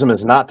 feminism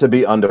is not to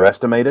be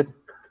underestimated.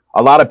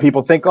 A lot of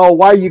people think, oh,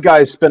 why are you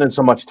guys spending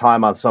so much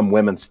time on some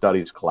women's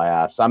studies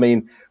class? I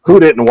mean, who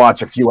didn't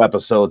watch a few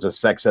episodes of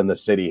Sex and the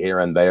City here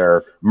and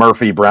there?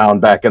 Murphy Brown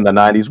back in the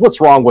 90s. What's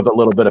wrong with a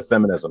little bit of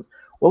feminism?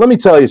 Well, let me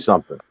tell you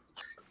something.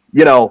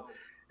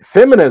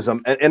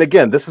 Feminism, and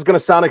again, this is going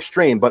to sound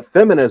extreme, but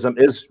feminism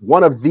is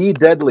one of the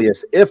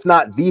deadliest, if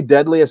not the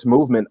deadliest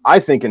movement, I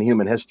think, in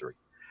human history.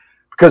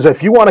 Because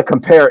if you want to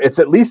compare, it's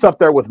at least up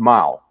there with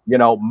Mao.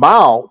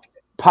 Mao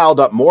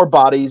piled up more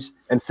bodies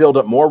and filled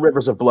up more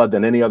rivers of blood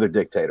than any other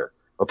dictator.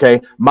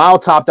 Okay. Mao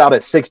topped out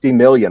at 60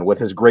 million with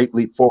his Great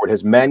Leap Forward,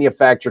 his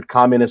manufactured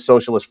communist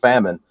socialist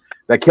famine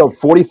that killed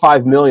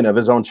 45 million of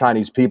his own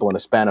Chinese people in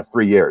a span of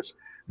 3 years.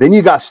 Then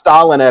you got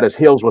Stalin at his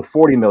heels with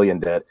 40 million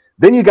dead.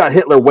 Then you got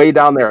Hitler way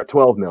down there at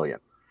 12 million.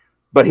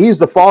 But he's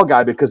the fall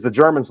guy because the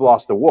Germans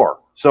lost the war.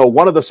 So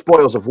one of the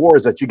spoils of war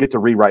is that you get to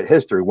rewrite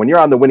history. When you're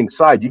on the winning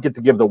side, you get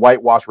to give the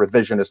whitewash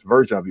revisionist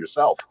version of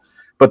yourself.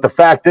 But the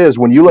fact is,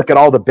 when you look at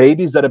all the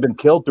babies that have been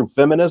killed through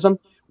feminism,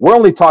 we're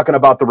only talking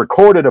about the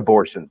recorded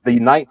abortions, the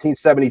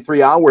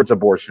 1973 onwards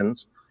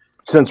abortions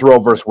since Roe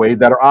versus Wade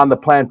that are on the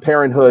Planned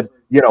Parenthood,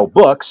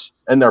 books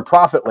and their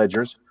profit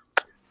ledgers.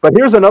 But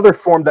here's another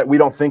form that we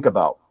don't think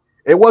about.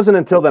 It wasn't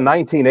until the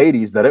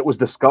 1980s that it was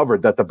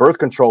discovered that the birth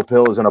control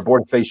pill is an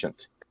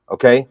abortifacient.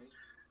 Okay.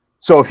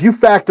 So if you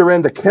factor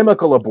in the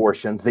chemical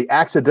abortions, the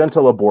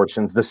accidental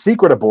abortions, the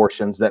secret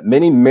abortions that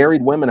many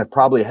married women have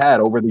probably had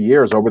over the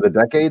years, over the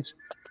decades,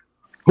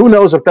 who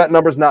knows if that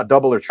number's not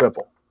double or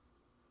triple,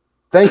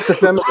 thanks to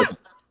feminism.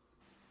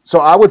 So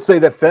I would say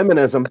that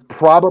feminism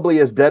probably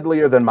is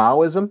deadlier than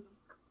Maoism.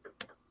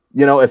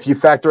 If you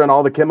factor in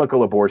all the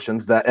chemical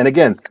abortions and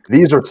again,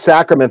 these are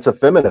sacraments of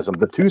feminism.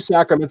 The 2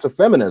 sacraments of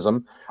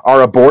feminism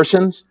are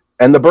abortions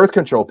and the birth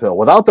control pill.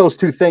 Without those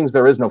 2 things,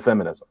 there is no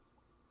feminism.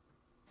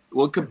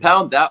 Well,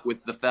 compound that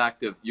with the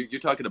fact of you're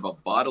talking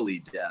about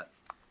bodily death,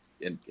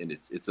 and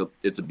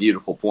it's a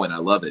beautiful point. I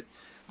love it.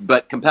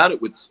 But compound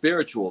it with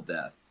spiritual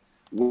death,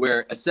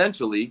 where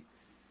essentially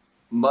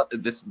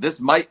this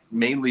might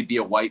mainly be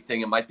a white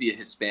thing. It might be a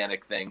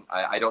Hispanic thing.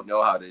 I don't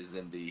know how it is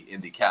in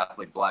the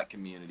Catholic Black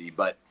community,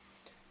 but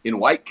in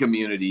white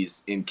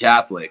communities, in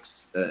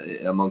Catholics,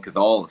 among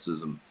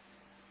Catholicism,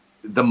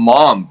 the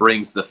mom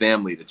brings the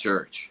family to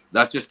church.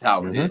 That's just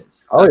how it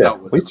is. Oh, That's yeah. how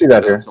it was We see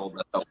that here. That's how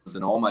it was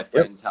in all my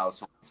friends'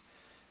 households.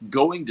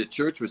 Going to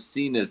church was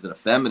seen as an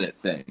effeminate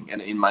thing.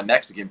 And my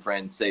Mexican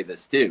friends say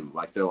this too.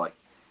 Like, they're like,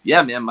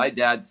 yeah, man, my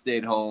dad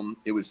stayed home.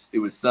 It was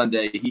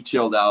Sunday. He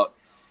chilled out.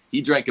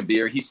 He drank a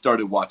beer. He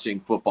started watching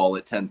football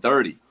at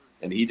 10:30,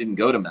 and he didn't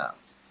go to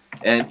mass.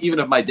 And even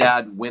if my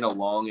dad went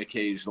along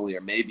occasionally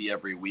or maybe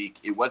every week,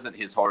 it wasn't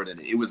his heart in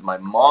it. It was my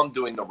mom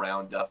doing the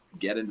roundup,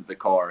 get into the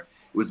car,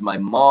 It was my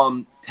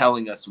mom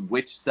telling us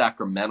which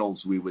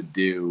sacramentals we would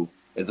do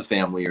as a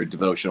family or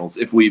devotionals,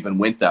 if we even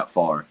went that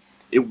far.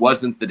 It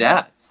wasn't the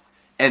dads.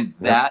 And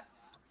that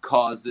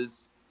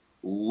causes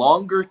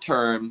longer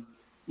term,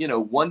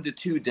 1 to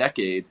 2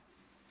 decade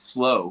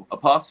slow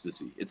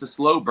apostasy. It's a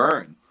slow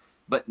burn,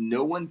 but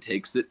no one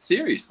takes it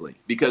seriously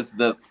because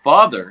the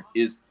father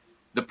is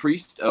the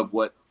priest of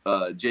what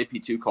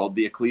JP2 called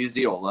the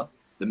ecclesiola,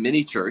 the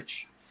mini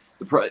church.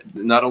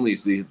 Not only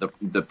is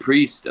the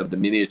priest of the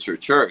miniature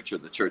church or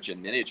the church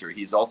in miniature,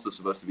 he's also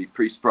supposed to be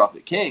priest,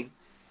 prophet, king.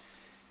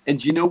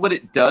 And you know what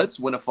it does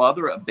when a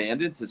father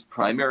abandons his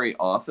primary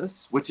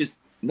office, which is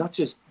not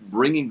just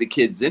bringing the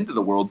kids into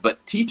the world,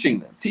 but teaching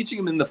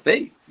them in the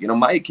faith.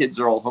 My kids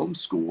are all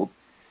homeschooled,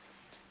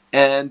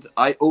 and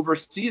I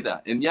oversee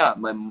that. And yeah,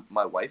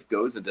 my wife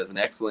goes and does an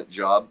excellent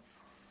job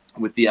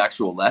with the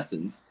actual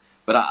lessons,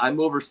 but I'm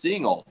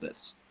overseeing all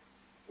this.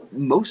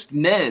 Most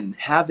men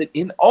have it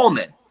in all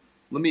men.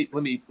 Let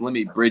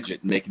me bridge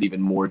it and make it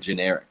even more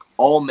generic.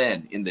 All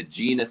men in the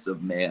genus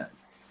of man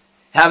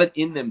have it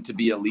in them to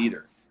be a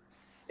leader.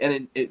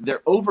 And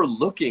they're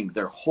overlooking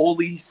their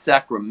holy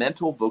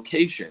sacramental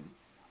vocation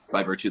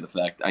by virtue of the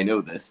fact, I know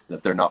this,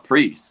 that they're not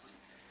priests.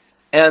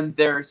 And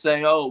they're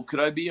saying, oh, could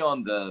I be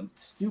on the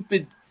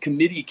stupid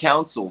committee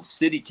councils,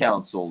 city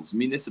councils,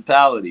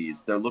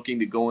 municipalities? They're looking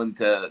to go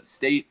into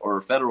state or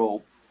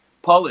federal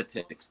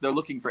politics. They're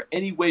looking for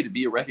any way to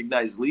be a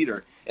recognized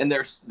leader. And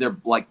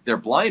they're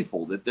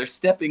blindfolded. They're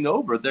stepping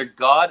over their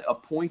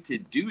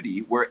God-appointed duty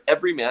where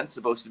every man's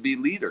supposed to be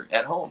leader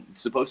at home. It's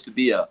supposed to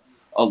be a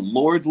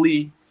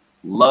lordly,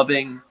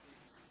 loving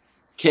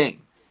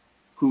king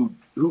who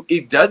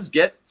it does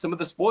get some of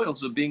the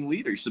spoils of being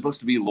leader. You're supposed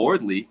to be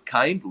lordly,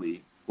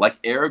 kindly,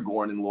 like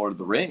Aragorn in Lord of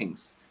the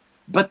Rings.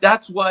 But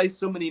that's why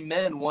so many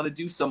men want to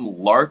do some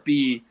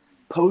LARPy,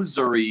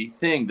 posery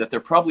thing that they're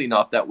probably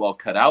not that well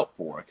cut out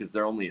for, because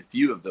there are only a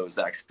few of those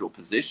actual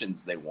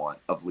positions they want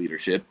of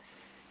leadership.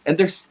 And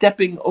they're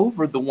stepping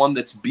over the one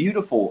that's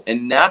beautiful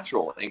and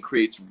natural and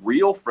creates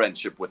real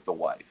friendship with the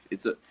wife.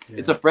 It's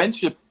a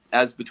friendship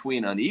as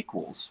between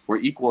unequals. We're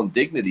equal in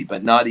dignity,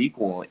 but not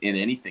equal in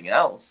anything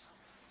else.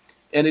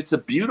 And it's a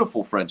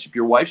beautiful friendship.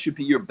 Your wife should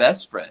be your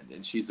best friend,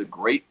 and she's a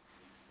great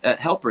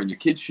helper, and your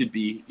kids should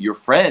be your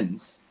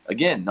friends.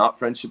 Again, not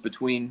friendship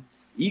between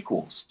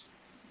equals.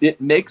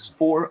 It makes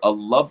for a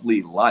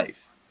lovely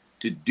life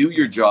to do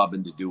your job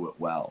and to do it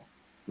well.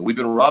 And we've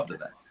been robbed of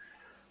that.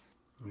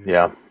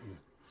 Yeah.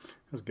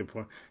 That's a good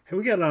point. Hey,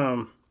 we got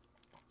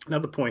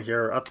another point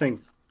here. I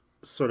think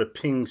sort of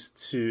pings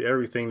to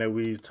everything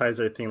that ties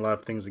everything, a lot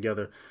of things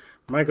together.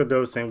 Michael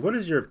Doe saying, what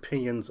is your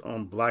opinions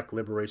on Black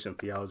liberation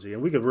theology?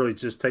 And we could really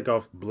just take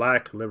off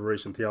Black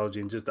liberation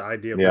theology and just the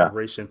idea of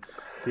liberation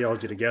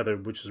theology together,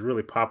 which is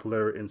really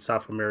popular in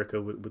South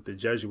America with the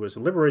Jesuits.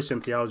 And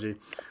liberation theology,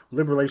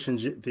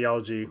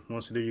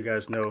 once you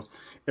guys know,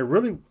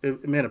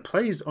 it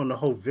plays on the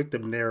whole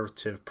victim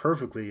narrative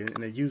perfectly,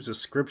 and it uses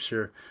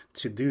scripture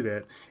to do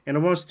that. And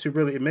it wants to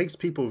really, it makes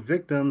people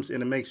victims,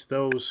 and it makes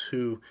those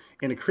who,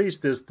 and it creates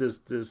this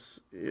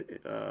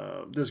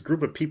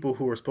group of people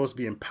who are supposed to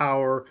be in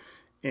power,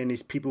 and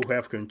these people who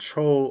have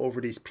control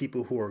over these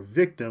people who are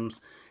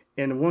victims.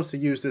 And it wants to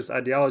use this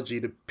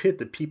ideology to pit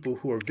the people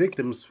who are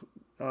victims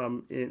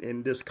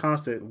in this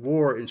constant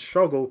war and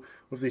struggle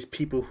with these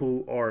people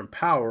who are in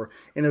power.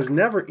 And there's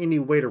never any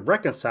way to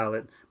reconcile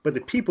it. But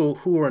the people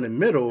who are in the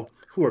middle,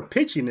 who are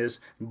pitching this,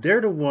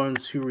 they're the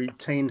ones who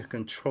retain the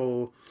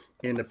control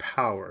and the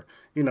power.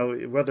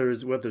 Whether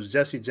it's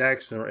Jesse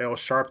Jackson or Al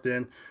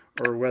Sharpton,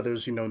 or whether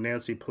it's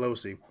Nancy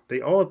Pelosi,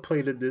 they all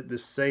play the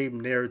same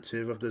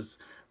narrative of this.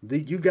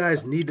 You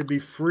guys need to be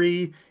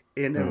free.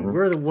 And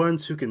we're the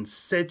ones who can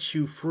set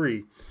you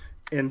free.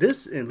 And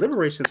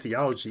liberation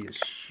theology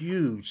is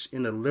huge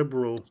in the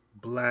liberal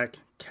Black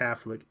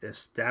Catholic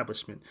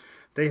establishment.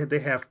 They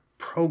have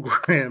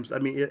programs. I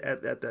mean,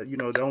 at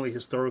the only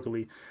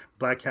historically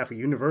Black Catholic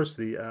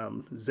university,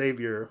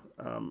 Xavier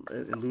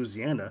in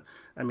Louisiana.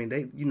 I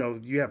mean,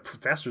 you have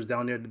professors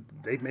down there.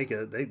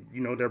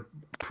 They're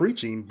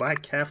preaching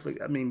Black Catholic.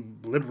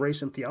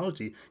 Liberation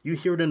theology. You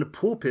hear it in the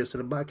pulpits of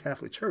the Black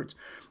Catholic Church.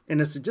 And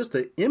it's just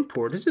the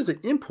import. It's just the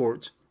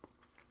import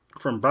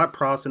from Black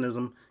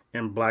Protestantism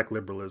and Black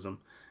liberalism,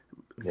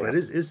 but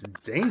it's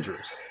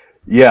dangerous.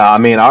 Yeah,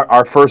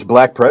 our first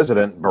Black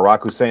president,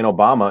 Barack Hussein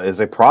Obama, is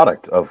a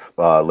product of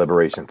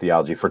liberation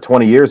theology. For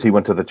 20 years, he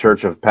went to the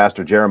church of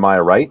Pastor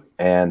Jeremiah Wright,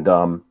 and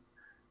and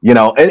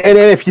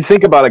if you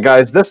think about it,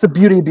 guys, that's the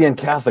beauty of being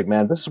Catholic,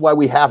 man. This is why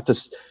we have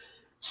to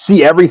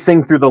see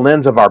everything through the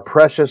lens of our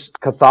precious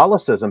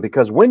Catholicism,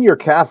 because when you're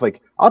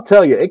Catholic, I'll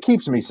tell you, it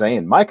keeps me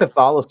sane. My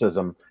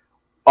Catholicism,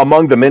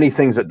 among the many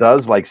things it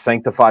does, like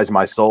sanctifies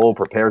my soul,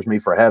 prepares me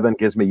for heaven,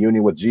 gives me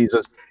union with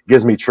Jesus,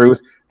 gives me truth,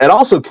 it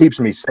also keeps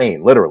me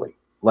sane, literally.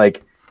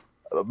 Like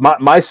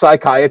my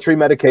psychiatry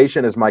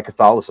medication is my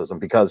Catholicism,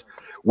 because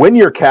when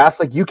you're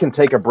Catholic, you can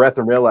take a breath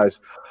and realize,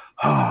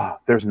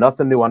 there's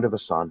nothing new under the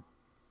sun.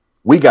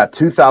 We got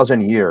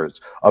 2,000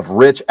 years of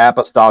rich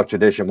apostolic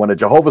tradition. When a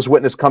Jehovah's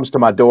Witness comes to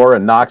my door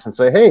and knocks and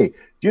say, hey, do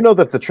you know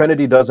that the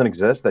Trinity doesn't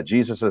exist, that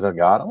Jesus isn't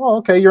God? Oh,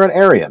 okay, you're an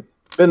Arian.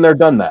 Been there,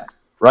 done that,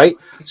 right?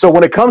 So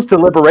when it comes to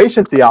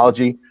liberation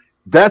theology,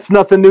 that's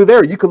nothing new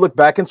there. You could look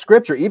back in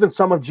Scripture. Even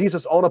some of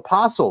Jesus' own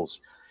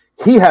apostles,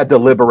 he had to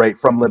liberate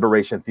from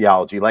liberation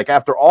theology. Like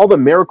after all the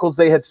miracles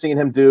they had seen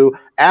him do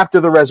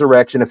after the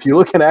resurrection, if you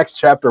look in Acts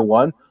chapter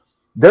 1,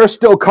 they're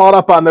still caught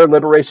up on their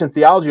liberation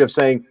theology of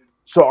saying,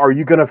 so are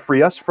you going to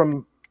free us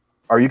from,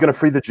 are you going to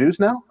free the Jews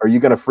now? Are you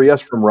going to free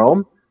us from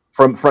Rome?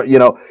 From, you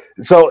know,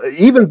 so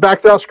even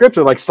back throughout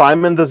Scripture, like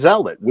Simon the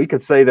Zealot, we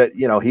could say that,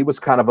 you know, he was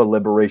kind of a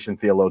liberation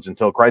theologian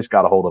until Christ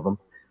got a hold of him.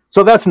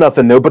 So that's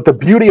nothing new. But the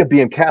beauty of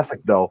being Catholic,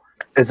 though,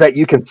 is that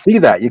you can see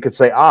that. You could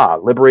say,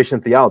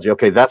 liberation theology.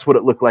 Okay, that's what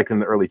it looked like in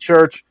the early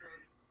church.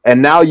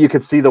 And now you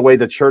could see the way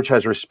the church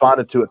has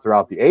responded to it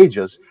throughout the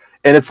ages.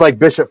 And it's like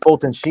Bishop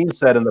Fulton Sheen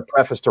said in the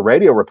preface to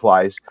Radio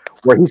Replies,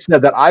 where he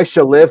said that I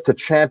shall live to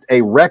chant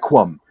a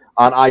requiem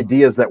on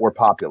ideas that were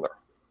popular.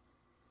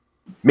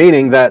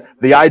 Meaning that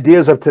the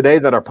ideas of today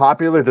that are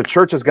popular, the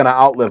church is going to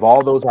outlive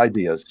all those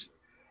ideas.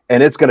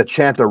 And it's going to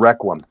chant a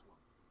requiem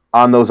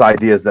on those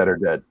ideas that are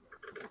dead.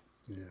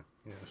 Yeah,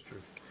 that's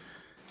true.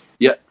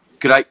 Yeah.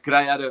 Could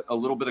I add a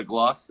little bit of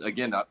gloss?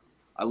 Again,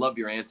 I love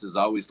your answers.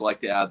 I always like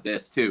to add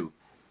this too.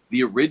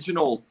 The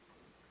original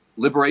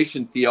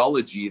liberation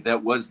theology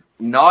that was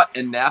not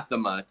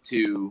anathema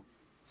to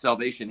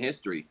salvation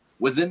history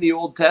was in the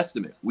Old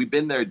Testament. We've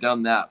been there,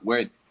 done that,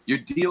 where you're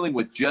dealing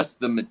with just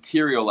the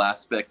material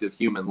aspect of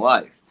human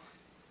life.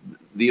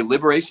 The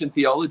liberation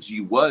theology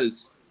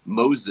was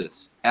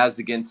Moses as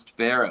against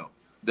Pharaoh.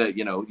 That,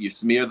 you know, you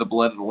smear the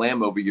blood of the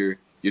lamb over your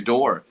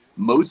door.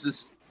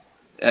 Moses,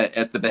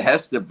 at the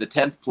behest of the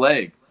 10th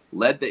plague,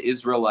 led the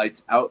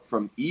Israelites out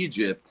from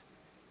Egypt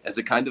as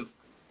a kind of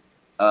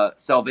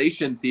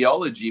salvation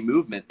theology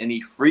movement, and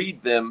he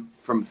freed them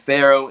from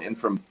Pharaoh and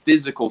from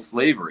physical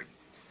slavery.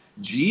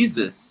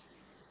 Jesus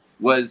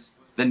was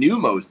the new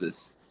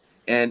Moses,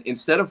 and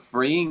instead of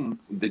freeing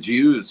the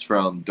Jews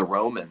from the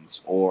Romans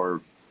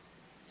or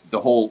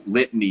the whole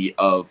litany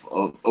of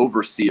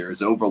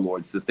overseers,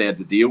 overlords that they had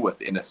to deal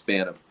with in a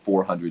span of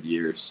 400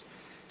 years,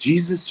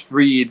 Jesus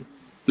freed,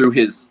 through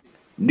his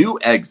new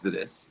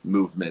Exodus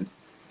movement,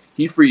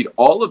 he freed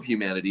all of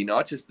humanity,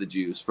 not just the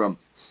Jews, from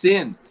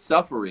sin,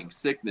 suffering,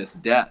 sickness,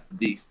 death,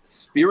 the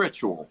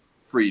spiritual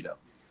freedom.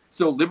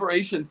 So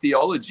liberation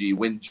theology,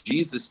 when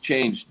Jesus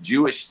changed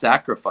Jewish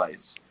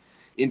sacrifice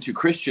into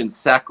Christian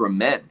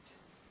sacrament,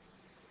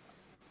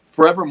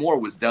 forevermore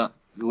was done.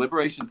 The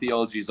liberation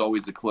theology is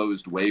always a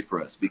closed way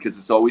for us because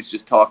it's always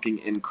just talking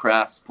in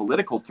crass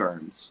political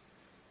terms,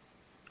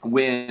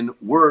 when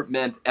we're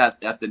meant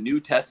at the New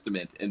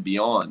Testament and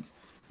beyond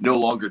no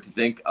longer to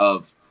think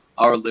of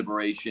our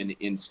liberation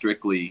in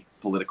strictly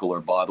political or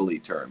bodily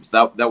terms.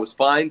 That was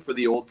fine for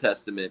the Old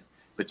Testament,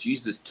 but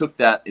Jesus took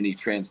that and he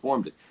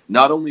transformed it.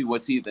 Not only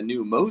was he the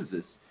new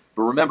Moses,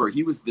 but remember,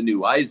 he was the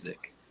new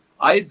Isaac.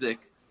 Isaac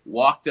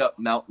walked up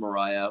Mount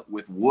Moriah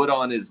with wood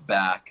on his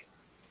back,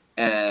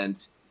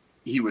 and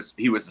he was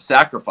a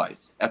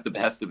sacrifice at the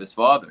behest of his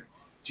father.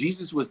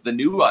 Jesus was the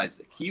new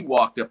Isaac. He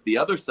walked up the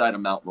other side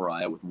of Mount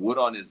Moriah with wood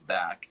on his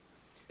back,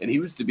 and he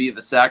was to be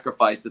the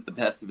sacrifice at the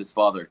behest of his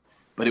father,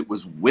 but it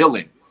was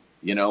willing.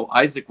 You know,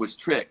 Isaac was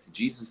tricked.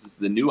 Jesus is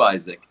the new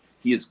Isaac.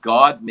 He is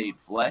God made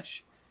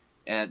flesh.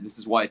 And this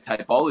is why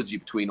typology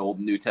between Old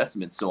and New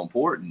Testament is so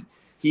important.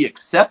 He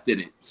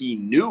accepted it. He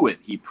knew it.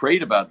 He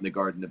prayed about it in the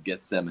Garden of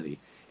Gethsemane.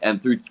 And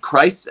through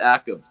Christ's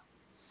act of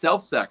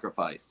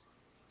self-sacrifice,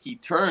 he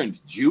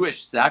turned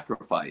Jewish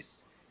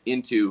sacrifice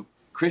into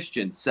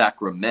Christian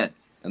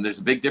sacrament. And there's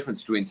a big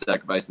difference between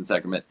sacrifice and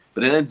sacrament.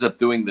 But it ends up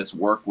doing this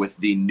work with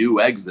the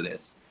new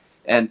Exodus.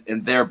 And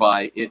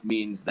thereby it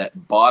means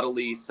that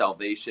bodily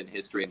salvation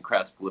history in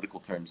crass political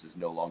terms is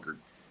no longer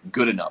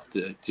good enough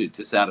to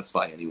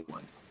satisfy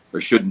anyone, or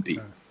shouldn't be.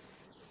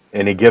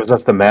 And he gives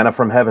us the manna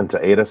from heaven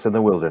to aid us in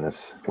the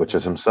wilderness, which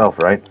is himself,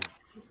 right?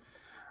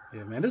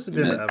 Yeah, man, this has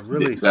been a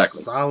really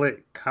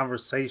solid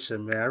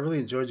conversation, man. I really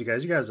enjoyed you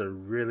guys. You guys are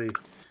really,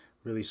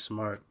 really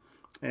smart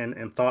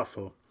and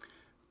thoughtful.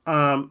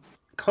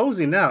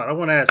 Closing out, I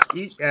want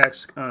to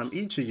ask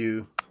each of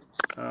you,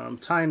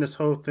 tying this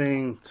whole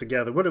thing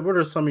together, what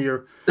are some of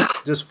your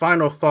just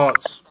final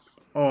thoughts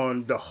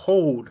on the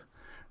hold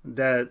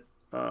that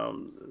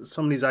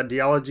some of these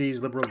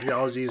ideologies, liberal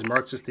theologies,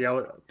 Marxist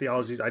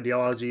theologies,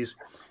 ideologies,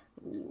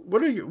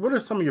 what are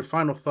some of your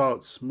final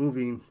thoughts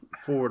moving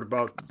forward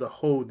about the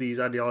hold these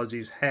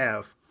ideologies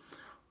have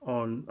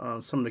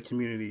on some of the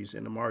communities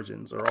in the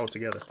margins or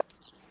altogether?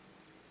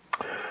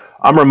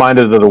 I'm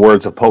reminded of the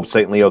words of Pope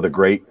St. Leo the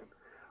Great,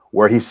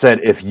 where he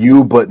said, if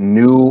you but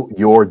knew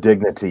your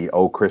dignity,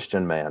 O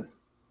Christian man.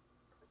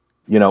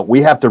 You know,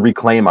 we have to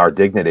reclaim our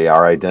dignity,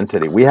 our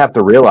identity. We have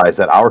to realize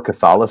that our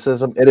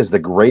Catholicism, it is the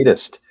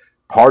greatest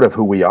part of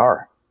who we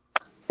are.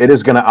 It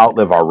is going to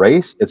outlive our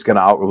race. It's going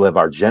to outlive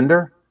our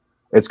gender.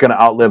 It's going to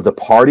outlive the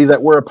party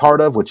that we're a part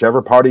of,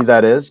 whichever party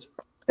that is.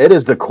 It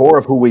is the core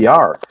of who we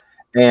are.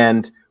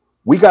 And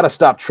we got to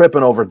stop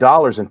tripping over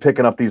dollars and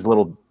picking up these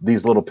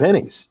little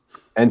pennies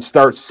and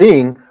start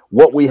seeing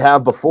what we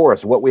have before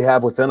us, what we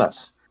have within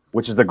us,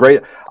 which is the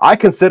great. I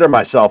consider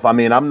myself, I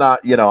mean, I'm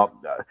not,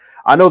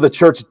 I know the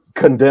church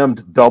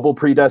condemned double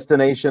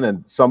predestination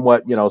and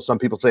somewhat, some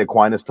people say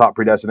Aquinas taught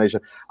predestination.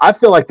 I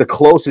feel like the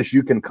closest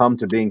you can come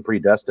to being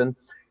predestined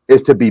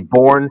is to be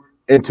born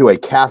into a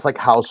Catholic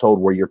household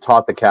where you're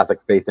taught the Catholic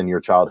faith in your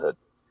childhood.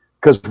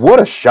 Because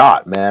what a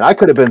shot, man. I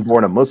could have been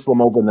born a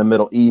Muslim over in the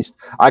Middle East.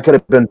 I could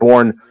have been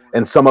born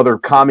in some other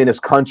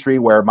communist country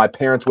where my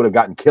parents would have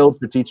gotten killed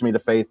for teaching me the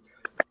faith.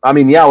 I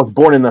mean, yeah, I was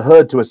born in the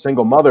hood to a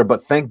single mother,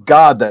 but thank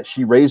God that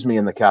she raised me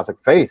in the Catholic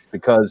faith,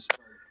 because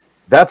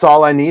that's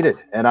all I needed.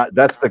 And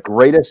that's the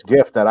greatest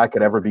gift that I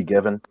could ever be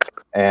given.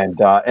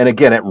 And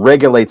again, it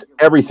regulates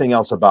everything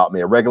else about me.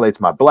 It regulates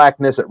my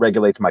blackness. It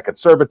regulates my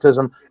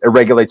conservatism. It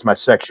regulates my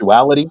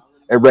sexuality.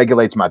 It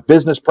regulates my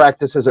business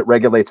practices. It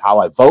regulates how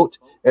I vote.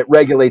 It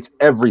regulates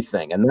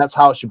everything. And that's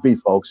how it should be,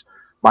 folks.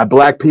 My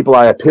black people,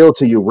 I appeal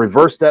to you,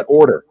 reverse that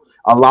order.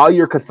 Allow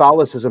your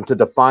Catholicism to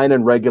define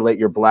and regulate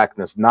your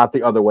blackness, not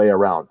the other way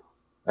around.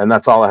 And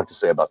that's all I have to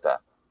say about that.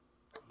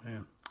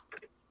 Man.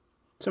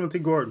 Timothy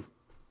Gordon.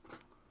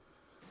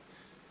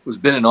 It's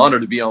been an honor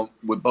to be on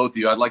with both of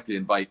you. I'd like to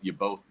invite you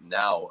both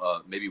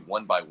now, maybe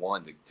one by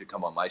one, to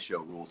come on my show,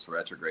 Rules for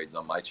Retrogrades,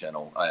 on my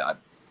channel.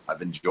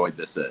 I've enjoyed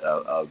this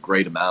a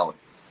great amount.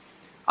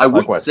 I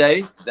would Likewise.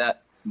 say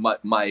that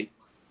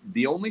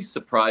the only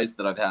surprise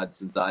that I've had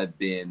since I've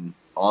been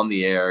on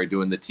the air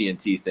doing the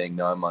TNT thing,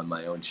 now I'm on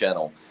my own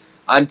channel,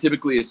 I'm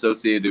typically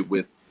associated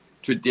with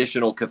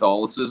traditional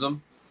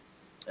Catholicism.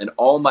 And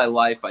all my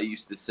life, I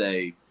used to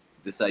say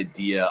this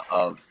idea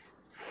of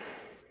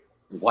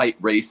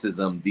white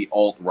racism, the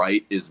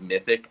alt-right, is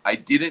mythic. I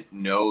didn't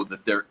know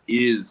that there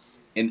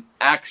is an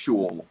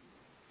actual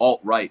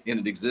alt-right and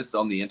it exists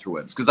on the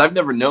interwebs, because I've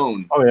never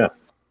known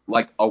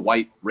like a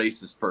white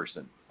racist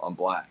person on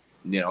black.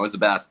 I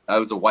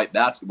was a white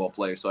basketball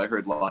player, so I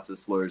heard lots of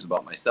slurs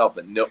about myself,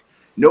 but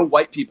no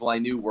white people I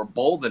knew were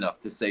bold enough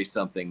to say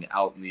something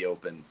out in the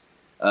open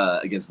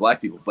against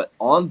black people. But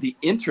on the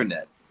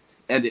internet,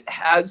 and it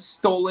has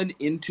stolen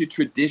into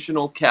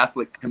traditional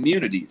Catholic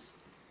communities,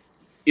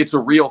 it's a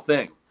real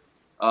thing.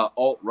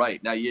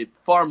 Alt-right. Now,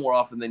 far more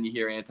often than you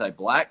hear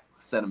anti-black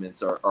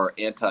sentiments are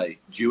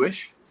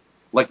anti-Jewish,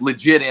 like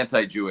legit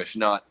anti-Jewish,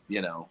 not,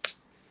 The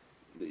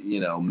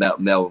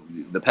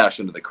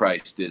Passion of the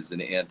Christ is an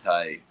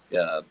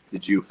the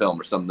Jew film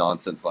or some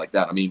nonsense like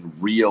that. I mean,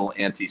 real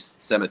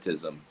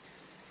anti-Semitism.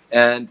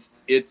 And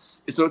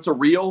it's a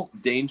real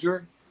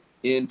danger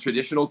in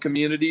traditional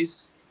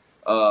communities.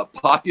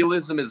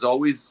 Populism is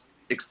always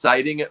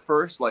exciting at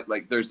first.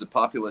 Like there's a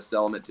populist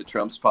element to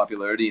Trump's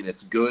popularity, and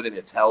it's good and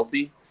it's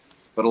healthy.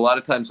 But a lot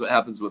of times what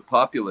happens with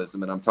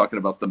populism, and I'm talking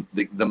about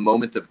the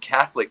moment of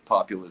Catholic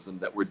populism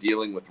that we're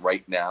dealing with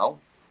right now,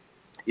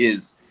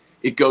 is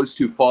it goes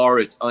too far,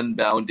 it's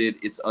unbounded,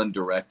 it's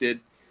undirected.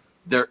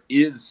 There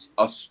is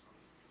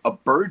a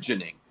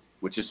burgeoning,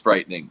 which is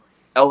frightening,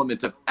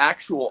 element of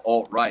actual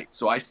alt-right.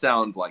 So I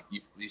sound like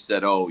you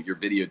said, oh, your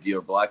video deal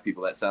with black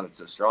people, that sounded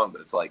so strong,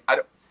 but it's like,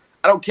 I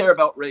don't care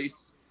about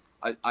race.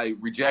 I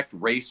reject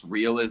race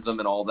realism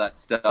and all that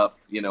stuff,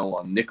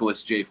 on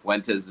Nicholas J.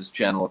 Fuentes'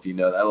 channel, if you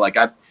know that. Like,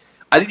 I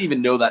didn't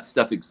even know that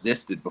stuff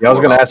existed before. Yeah, I was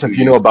going to ask if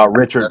you know about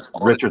Richard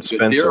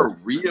Spencer. They're a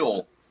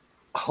real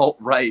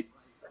alt-right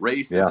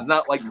racist. Yeah. It's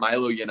not like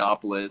Milo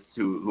Yiannopoulos,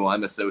 who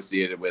I'm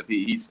associated with.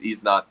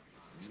 He's not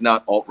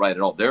alt-right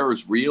at all. There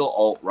is real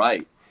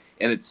alt-right,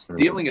 and it's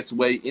stealing its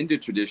way into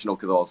traditional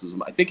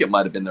Catholicism. I think it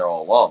might have been there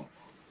all along.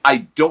 I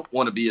don't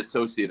want to be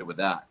associated with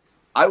that.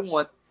 I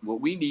want what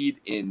we need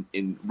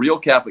in real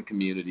Catholic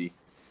community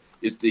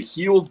is to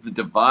heal the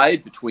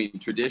divide between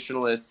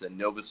traditionalists and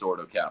Novus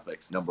Ordo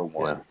Catholics, number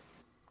one.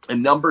 Yeah.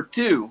 And number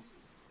two,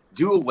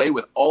 do away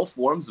with all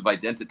forms of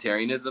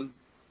identitarianism,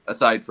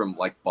 aside from,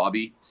 like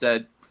Bobby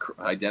said,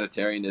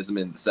 identitarianism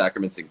in the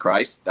sacraments in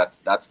Christ.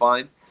 That's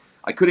fine.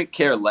 I couldn't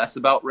care less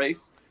about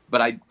race,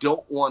 but I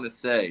don't want to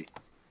say,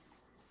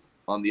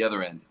 on the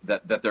other end,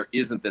 that there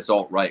isn't this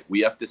alt-right. We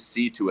have to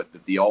see to it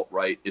that the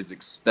alt-right is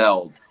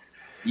expelled,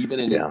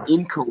 even in an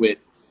inchoate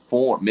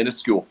form,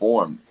 minuscule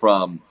form,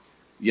 from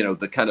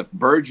the kind of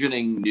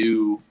burgeoning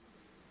new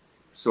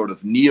sort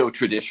of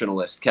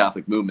neo-traditionalist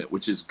Catholic movement,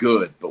 which is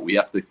good, but we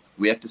have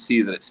to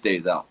see that it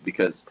stays out,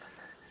 because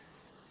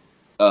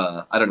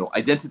I don't know,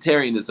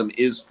 identitarianism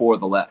is for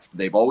the left.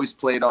 They've always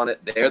played on it.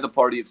 They're the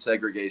party of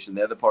segregation.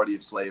 They're the party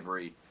of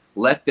slavery.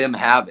 Let them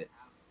have it.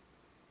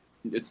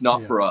 It's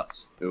not for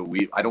us.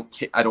 I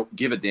don't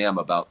give a damn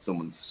about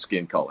someone's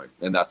skin color,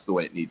 and that's the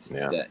way it needs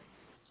to stay.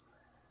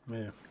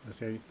 Yeah, I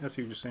see what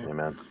you're saying.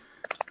 Amen.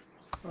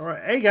 All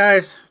right, hey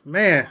guys,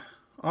 man,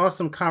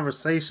 awesome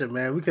conversation,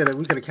 man. We could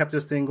have kept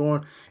this thing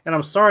going, and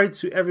I'm sorry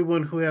to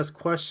everyone who has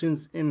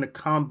questions in the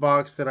comment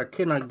box that I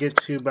could not get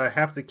to, but I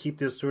have to keep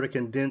this sort of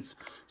condensed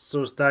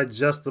so it's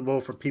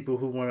digestible for people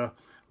who want to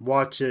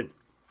watch it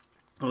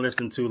and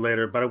listen to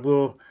later. But I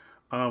will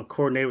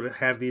coordinate to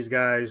have these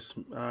guys,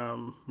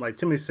 like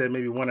Timothy said,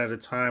 maybe one at a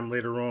time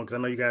later on, because I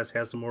know you guys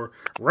have some more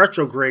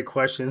retrograde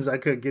questions I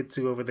could get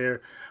to over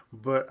there,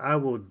 but I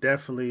will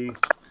definitely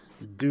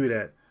do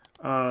that.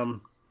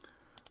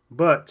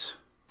 But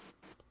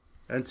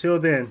until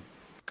then,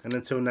 and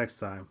until next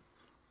time,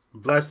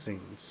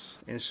 blessings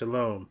and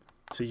shalom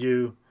to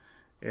you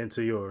and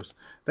to yours.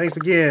 Thanks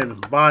again,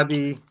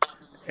 Bobby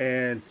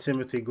and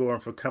Timothy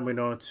Gorin, for coming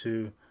on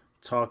to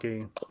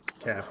Talking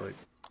Catholic.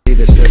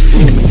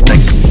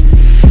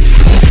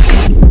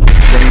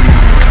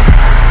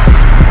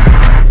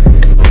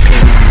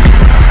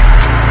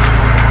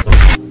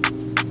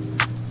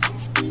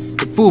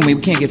 Fool me,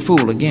 we can't get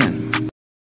fooled again.